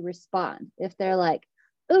they respond. If they're like,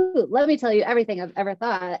 "Ooh, let me tell you everything I've ever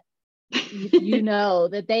thought," you know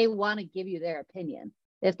that they want to give you their opinion.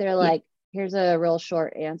 If they're like, "Here's a real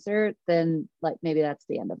short answer," then like maybe that's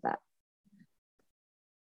the end of that.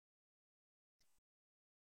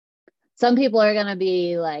 Some people are going to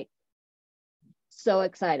be like so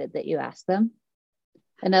excited that you asked them.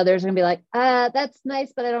 And others are going to be like, that's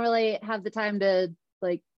nice, but I don't really have the time to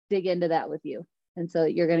like dig into that with you. And so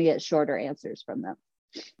you're going to get shorter answers from them.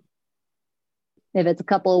 If it's a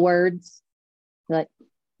couple of words, like,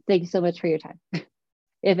 thank you so much for your time.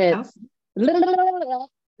 If it's,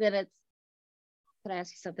 then it's, can I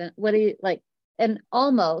ask you something? What do you like? And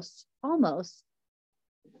almost,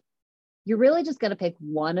 you're really just going to pick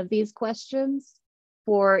one of these questions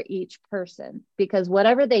for each person, because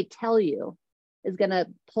whatever they tell you is going to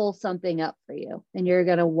pull something up for you, and you're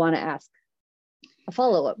going to want to ask a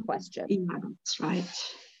follow-up question. Yeah, that's right.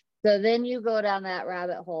 So then you go down that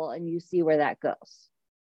rabbit hole and you see where that goes.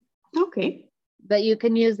 Okay. But you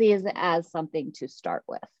can use these as something to start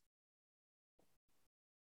with.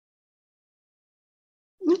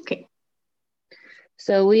 Okay.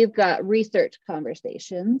 So we've got research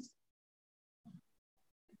conversations.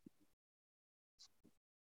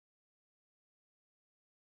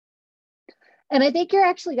 And I think you're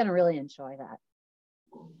actually going to really enjoy that.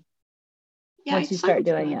 Yeah, once you start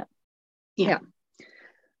doing it. Yeah.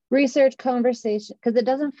 Research conversation, because it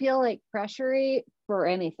doesn't feel like pressury for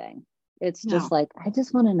anything. It's just like, I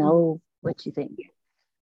just want to know what you think.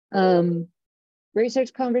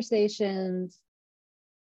 Research conversations,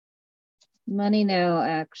 money now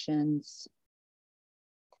actions,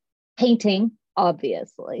 painting,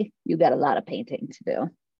 obviously. You got a lot of painting to do.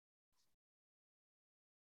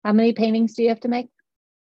 How many paintings do you have to make?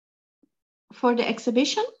 For the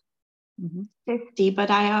exhibition? 50, but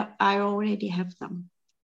I already have them.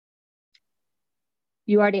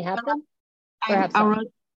 You already have them?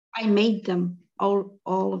 I made them, all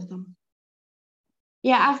of them.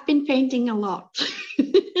 Yeah, I've been painting a lot.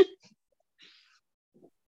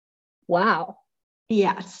 Wow.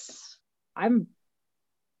 Yes. I'm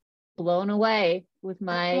blown away with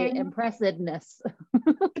my impressiveness.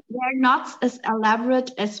 They're not as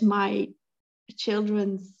elaborate as my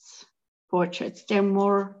children's portraits. They're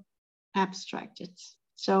more abstracted.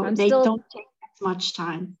 So don't take as much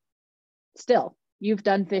time. Still, you've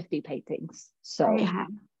done 50 paintings. So I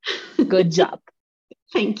have. Good job.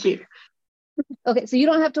 Thank you. Okay, so you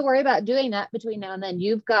don't have to worry about doing that between now and then.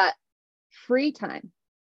 You've got free time.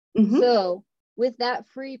 So with that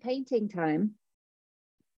free painting time,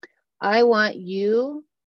 I want you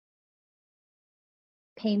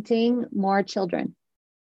painting more children.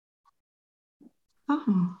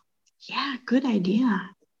 Oh, yeah, good idea.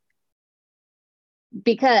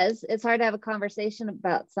 Because it's hard to have a conversation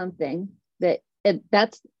about something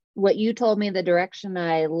that's what you told me the direction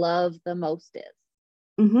I love the most is.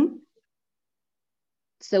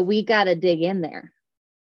 So we got to dig in there.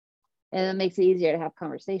 And it makes it easier to have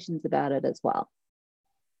conversations about it as well.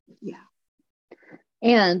 Yeah.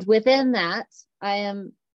 And within that, I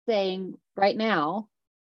am saying right now,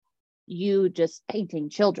 you just painting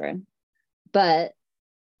children, but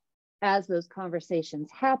as those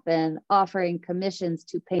conversations happen, offering commissions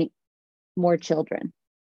to paint more children.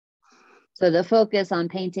 So the focus on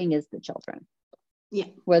painting is the children. Yeah.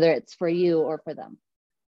 Whether it's for you or for them.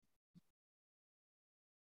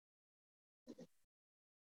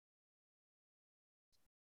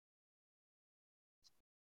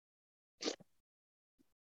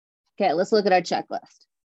 Okay, let's look at our checklist.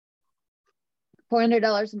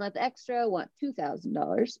 $400 a month extra, want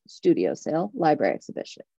 $2,000, studio sale, library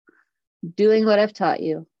exhibition. Doing what I've taught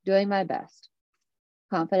you, doing my best.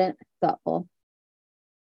 Confident, thoughtful.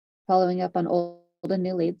 Following up on old and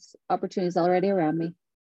new leads, opportunities already around me.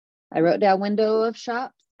 I wrote down window of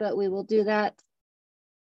shops, but we will do that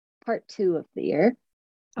part 2 of the year.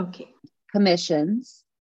 Okay. Commissions,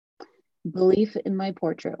 belief in my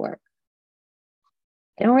portrait work.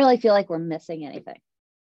 I don't really feel like we're missing anything.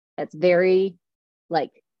 It's very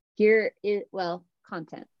like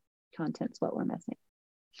content. Content's what we're missing.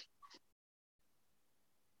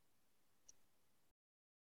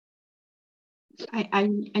 I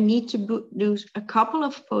need to do a couple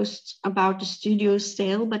of posts about the studio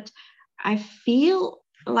sale, but I feel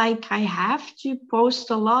like I have to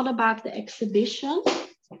post a lot about the exhibition,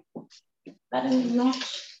 but I'm not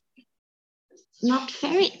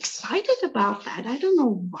very excited about that. I don't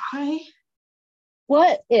know why.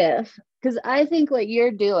 What if because I think what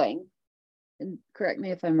you're doing, and correct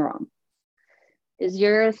me if I'm wrong, is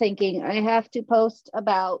you're thinking I have to post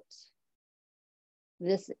about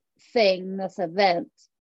this thing, this event,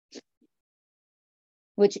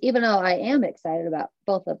 which even though I am excited about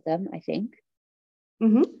both of them, I think,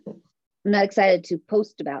 Mm-hmm. I'm not excited to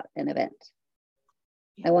post about an event.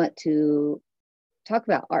 I want to talk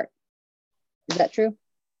about art. Is that true?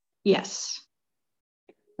 Yes.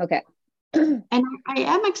 Okay. And I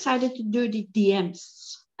am excited to do the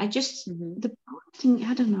DMs. The posting,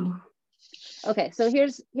 I don't know. Okay, so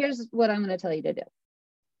here's what I'm going to tell you to do.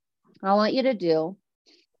 I want you to do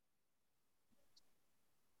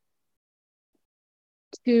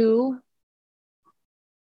 2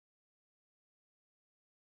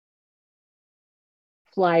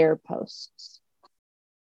 flyer posts.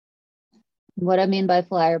 What I mean by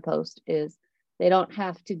flyer post is they don't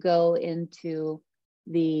have to go into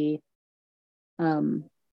the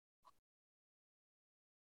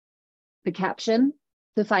caption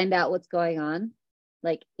to find out what's going on.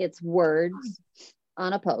 Like, it's words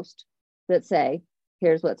on a post that say,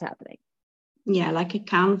 here's what's happening. Yeah, like a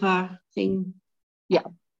Canva thing. Yeah.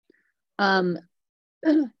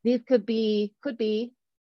 These could be,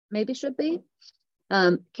 maybe should be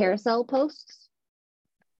carousel posts,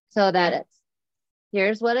 so that it's,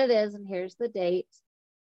 here's what it is and here's the date.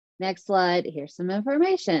 Next slide, here's some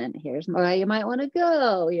information. Here's why you might want to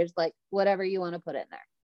go. Here's like whatever you want to put in there.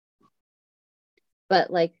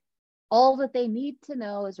 But like, all that they need to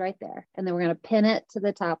know is right there. And then we're going to pin it to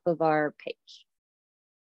the top of our page.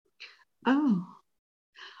 Oh,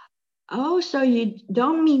 so you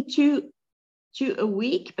don't mean two a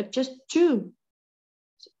week, but just 2.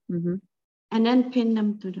 Mm-hmm. And then pin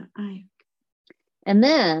them to the eye. And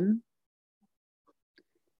then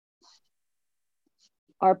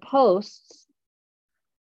our posts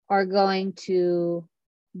are going to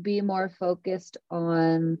be more focused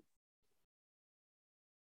on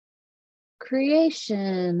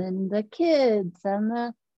creation and the kids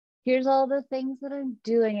and here's all the things that I'm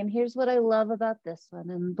doing and here's what I love about this one,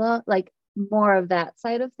 and like more of that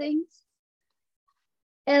side of things.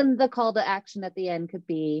 And the call to action at the end could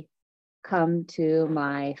be, come to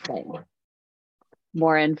my thing.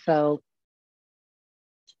 More info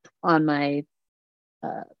on my,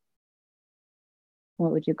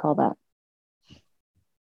 what would you call that?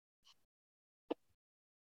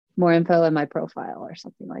 More info in my profile or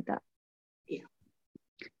something like that. Yeah.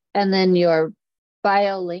 And then your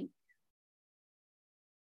bio link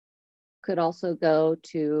could also go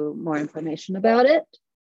to more information about it.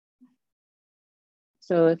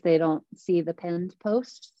 So if they don't see the pinned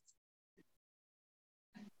post.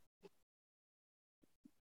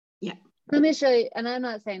 Yeah. Let me show you, and I'm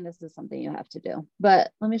not saying this is something you have to do,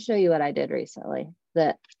 but let me show you what I did recently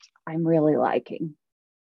that I'm really liking.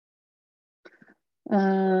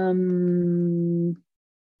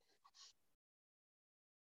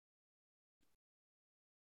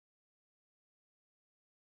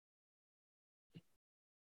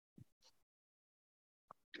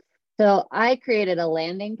 So I created a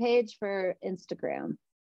landing page for Instagram.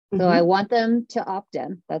 So I want them to opt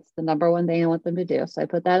in. That's the number one thing I want them to do. So I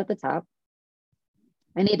put that at the top.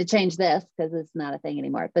 I need to change this because it's not a thing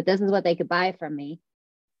anymore, but this is what they could buy from me.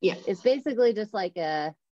 Yeah. It's basically just like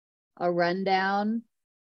a rundown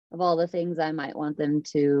of all the things I might want them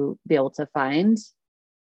to be able to find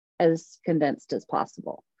as condensed as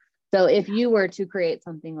possible. So if you were to create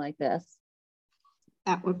something like this,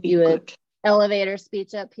 that would be good. Elevator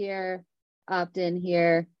speech up here, opt in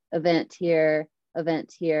here, event here,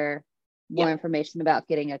 more information about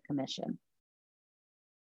getting a commission.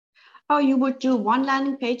 Oh, you would do one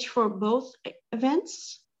landing page for both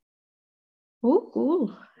events? Oh,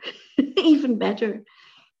 cool. Even better.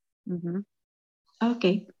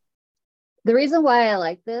 Okay. The reason why I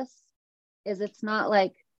like this is it's not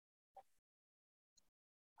like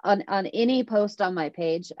on any post on my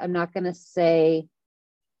page, I'm not going to say,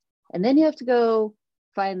 and then you have to go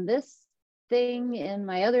find this thing in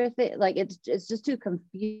my other thing. Like it's just too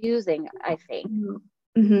confusing, I think.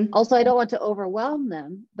 Also, I don't want to overwhelm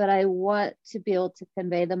them, but I want to be able to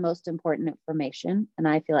convey the most important information. And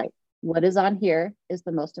I feel like what is on here is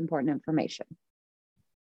the most important information.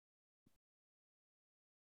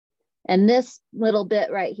 And this little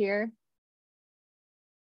bit right here,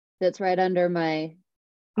 that's right under my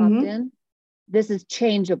opt-in, this is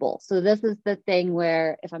changeable. So this is the thing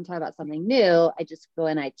where if I'm talking about something new, I just go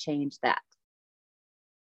and I change that.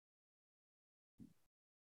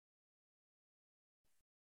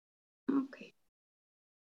 Okay.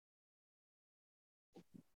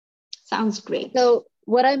 Sounds great. So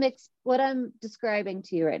what I'm describing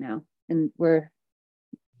to you right now, and we're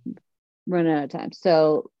running out of time.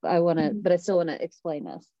 So I want to, but I still want to explain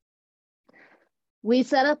this. We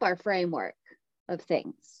set up our framework of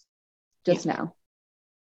things just now.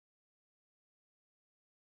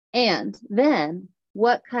 And then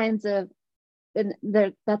what kinds of, and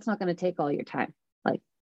there, that's not going to take all your time. Like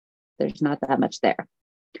there's not that much there.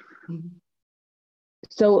 Mm-hmm.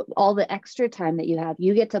 So all the extra time that you have,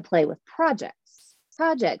 you get to play with projects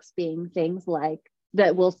being things like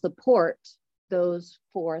that will support those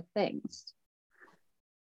 4 things.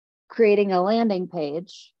 Creating a landing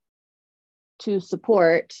page to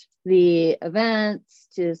support the events,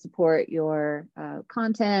 to support your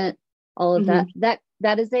content, all of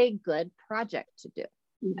that is a good project to do.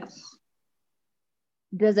 Yes.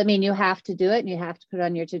 Does it mean you have to do it and you have to put it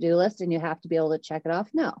on your to-do list and you have to be able to check it off?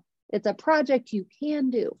 No, it's a project you can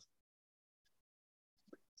do.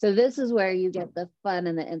 So this is where you get the fun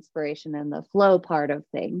and the inspiration and the flow part of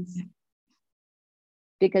things.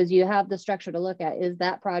 Because you have the structure to look at. Is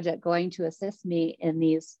that project going to assist me in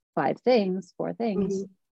these 4 things? Mm-hmm.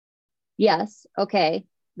 Yes. Okay.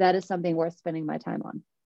 That is something worth spending my time on.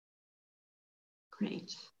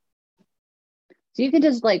 Great. So you can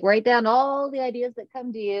just like write down all the ideas that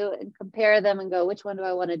come to you and compare them and go, which one do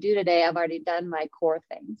I want to do today? I've already done my core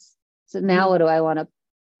things. So now what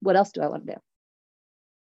else do I want to do?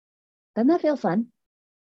 Doesn't that feel fun?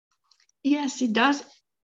 Yes, it does.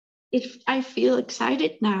 I feel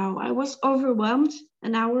excited now. I was overwhelmed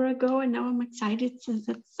an hour ago and now I'm excited. So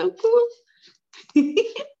that's so cool.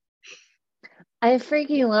 I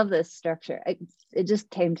freaking love this structure. It just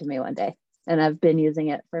came to me one day and I've been using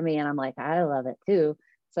it for me and I'm like, I love it too.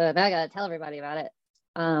 So now I got to tell everybody about it.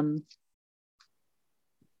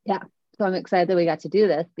 Yeah. So I'm excited that we got to do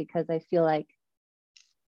this because I feel like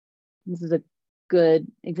this is a good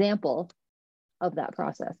example of that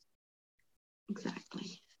process.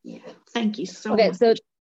 Exactly. Yeah. Thank you so much. Okay, so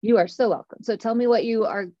you are so welcome. So tell me what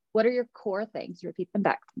are your core things? Repeat them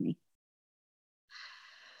back to me.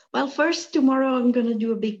 Well, first, tomorrow I'm going to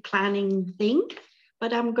do a big planning thing,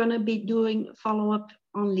 but I'm going to be doing follow-up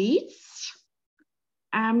on leads.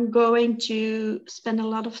 I'm going to spend a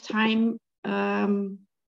lot of time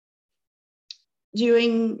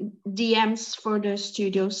doing DMs for the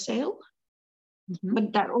studio sale,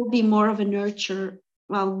 but that will be more of a nurture.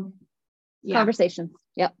 Well, yeah. Conversations.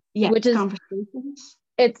 Yep. Yeah. Which is conversations.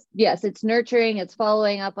 It's nurturing. It's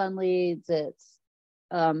following up on leads. It's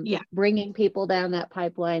bringing people down that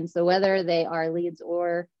pipeline. So whether they are leads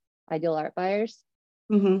or ideal art buyers,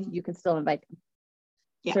 you can still invite them.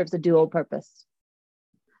 Yeah. Serves a dual purpose.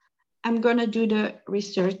 I'm going to do the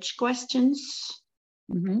research questions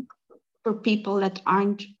for people that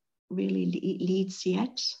aren't really leads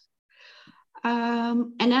yet.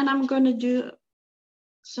 And then I'm going to do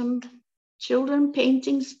some children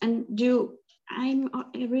paintings and I'm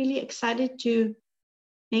really excited to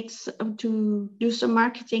do some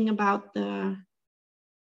marketing about the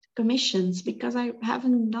commissions because I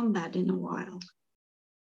haven't done that in a while.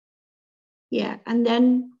 Yeah, and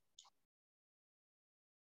then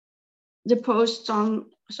the posts on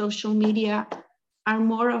social media are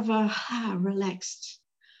more of a relaxed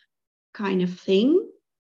kind of thing.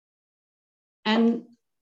 And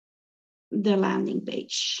the landing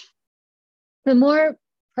page. The more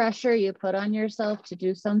pressure you put on yourself to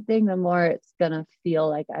do something, the more it's going to feel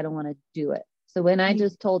like I don't want to do it. So when I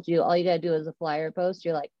just told you all you got to do is a flyer post,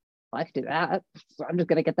 you're like, well, I can do that. So I'm just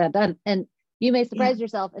going to get that done. And you may surprise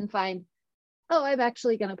yourself and find, oh, I'm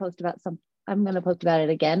actually going to post about I'm going to post about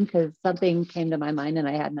it again because something came to my mind and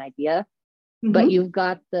I had an idea. But you've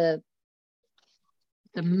got the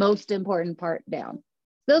most important part down.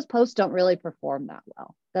 Those posts don't really perform that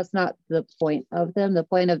well. That's not the point of them. The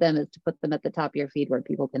point of them is to put them at the top of your feed where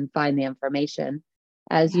people can find the information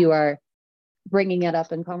as you are bringing it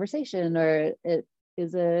up in conversation, or it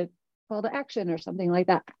is a call to action or something like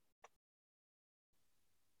that.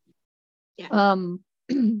 Yeah.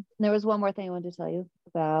 There was one more thing I wanted to tell you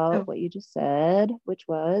about what you just said, which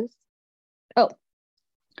was,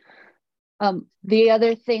 the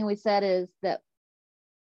other thing we said is that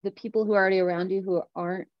the people who are already around you who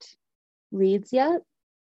aren't leads yet,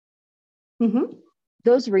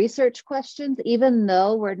 those research questions, even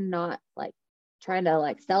though we're not like trying to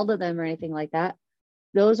like sell to them or anything like that,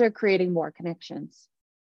 those are creating more connections.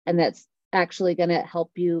 And that's actually going to help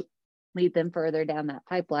you lead them further down that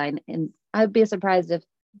pipeline. And I'd be surprised if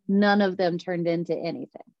none of them turned into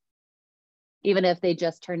anything, even if they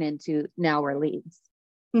just turn into now we're leads.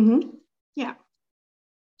 Yeah,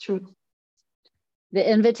 true. The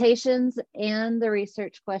invitations and the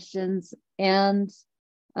research questions and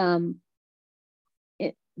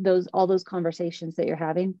all those conversations that you're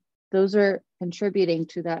having, those are contributing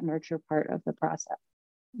to that nurture part of the process.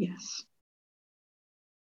 Yes.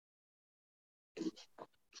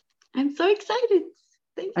 I'm so excited.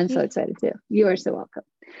 Thank I'm you. so excited too. You are so welcome.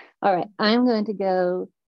 All right, I'm going to go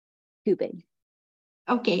tubing.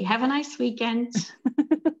 Okay, have a nice weekend.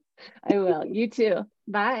 I will. You too.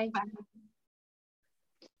 Bye. Bye.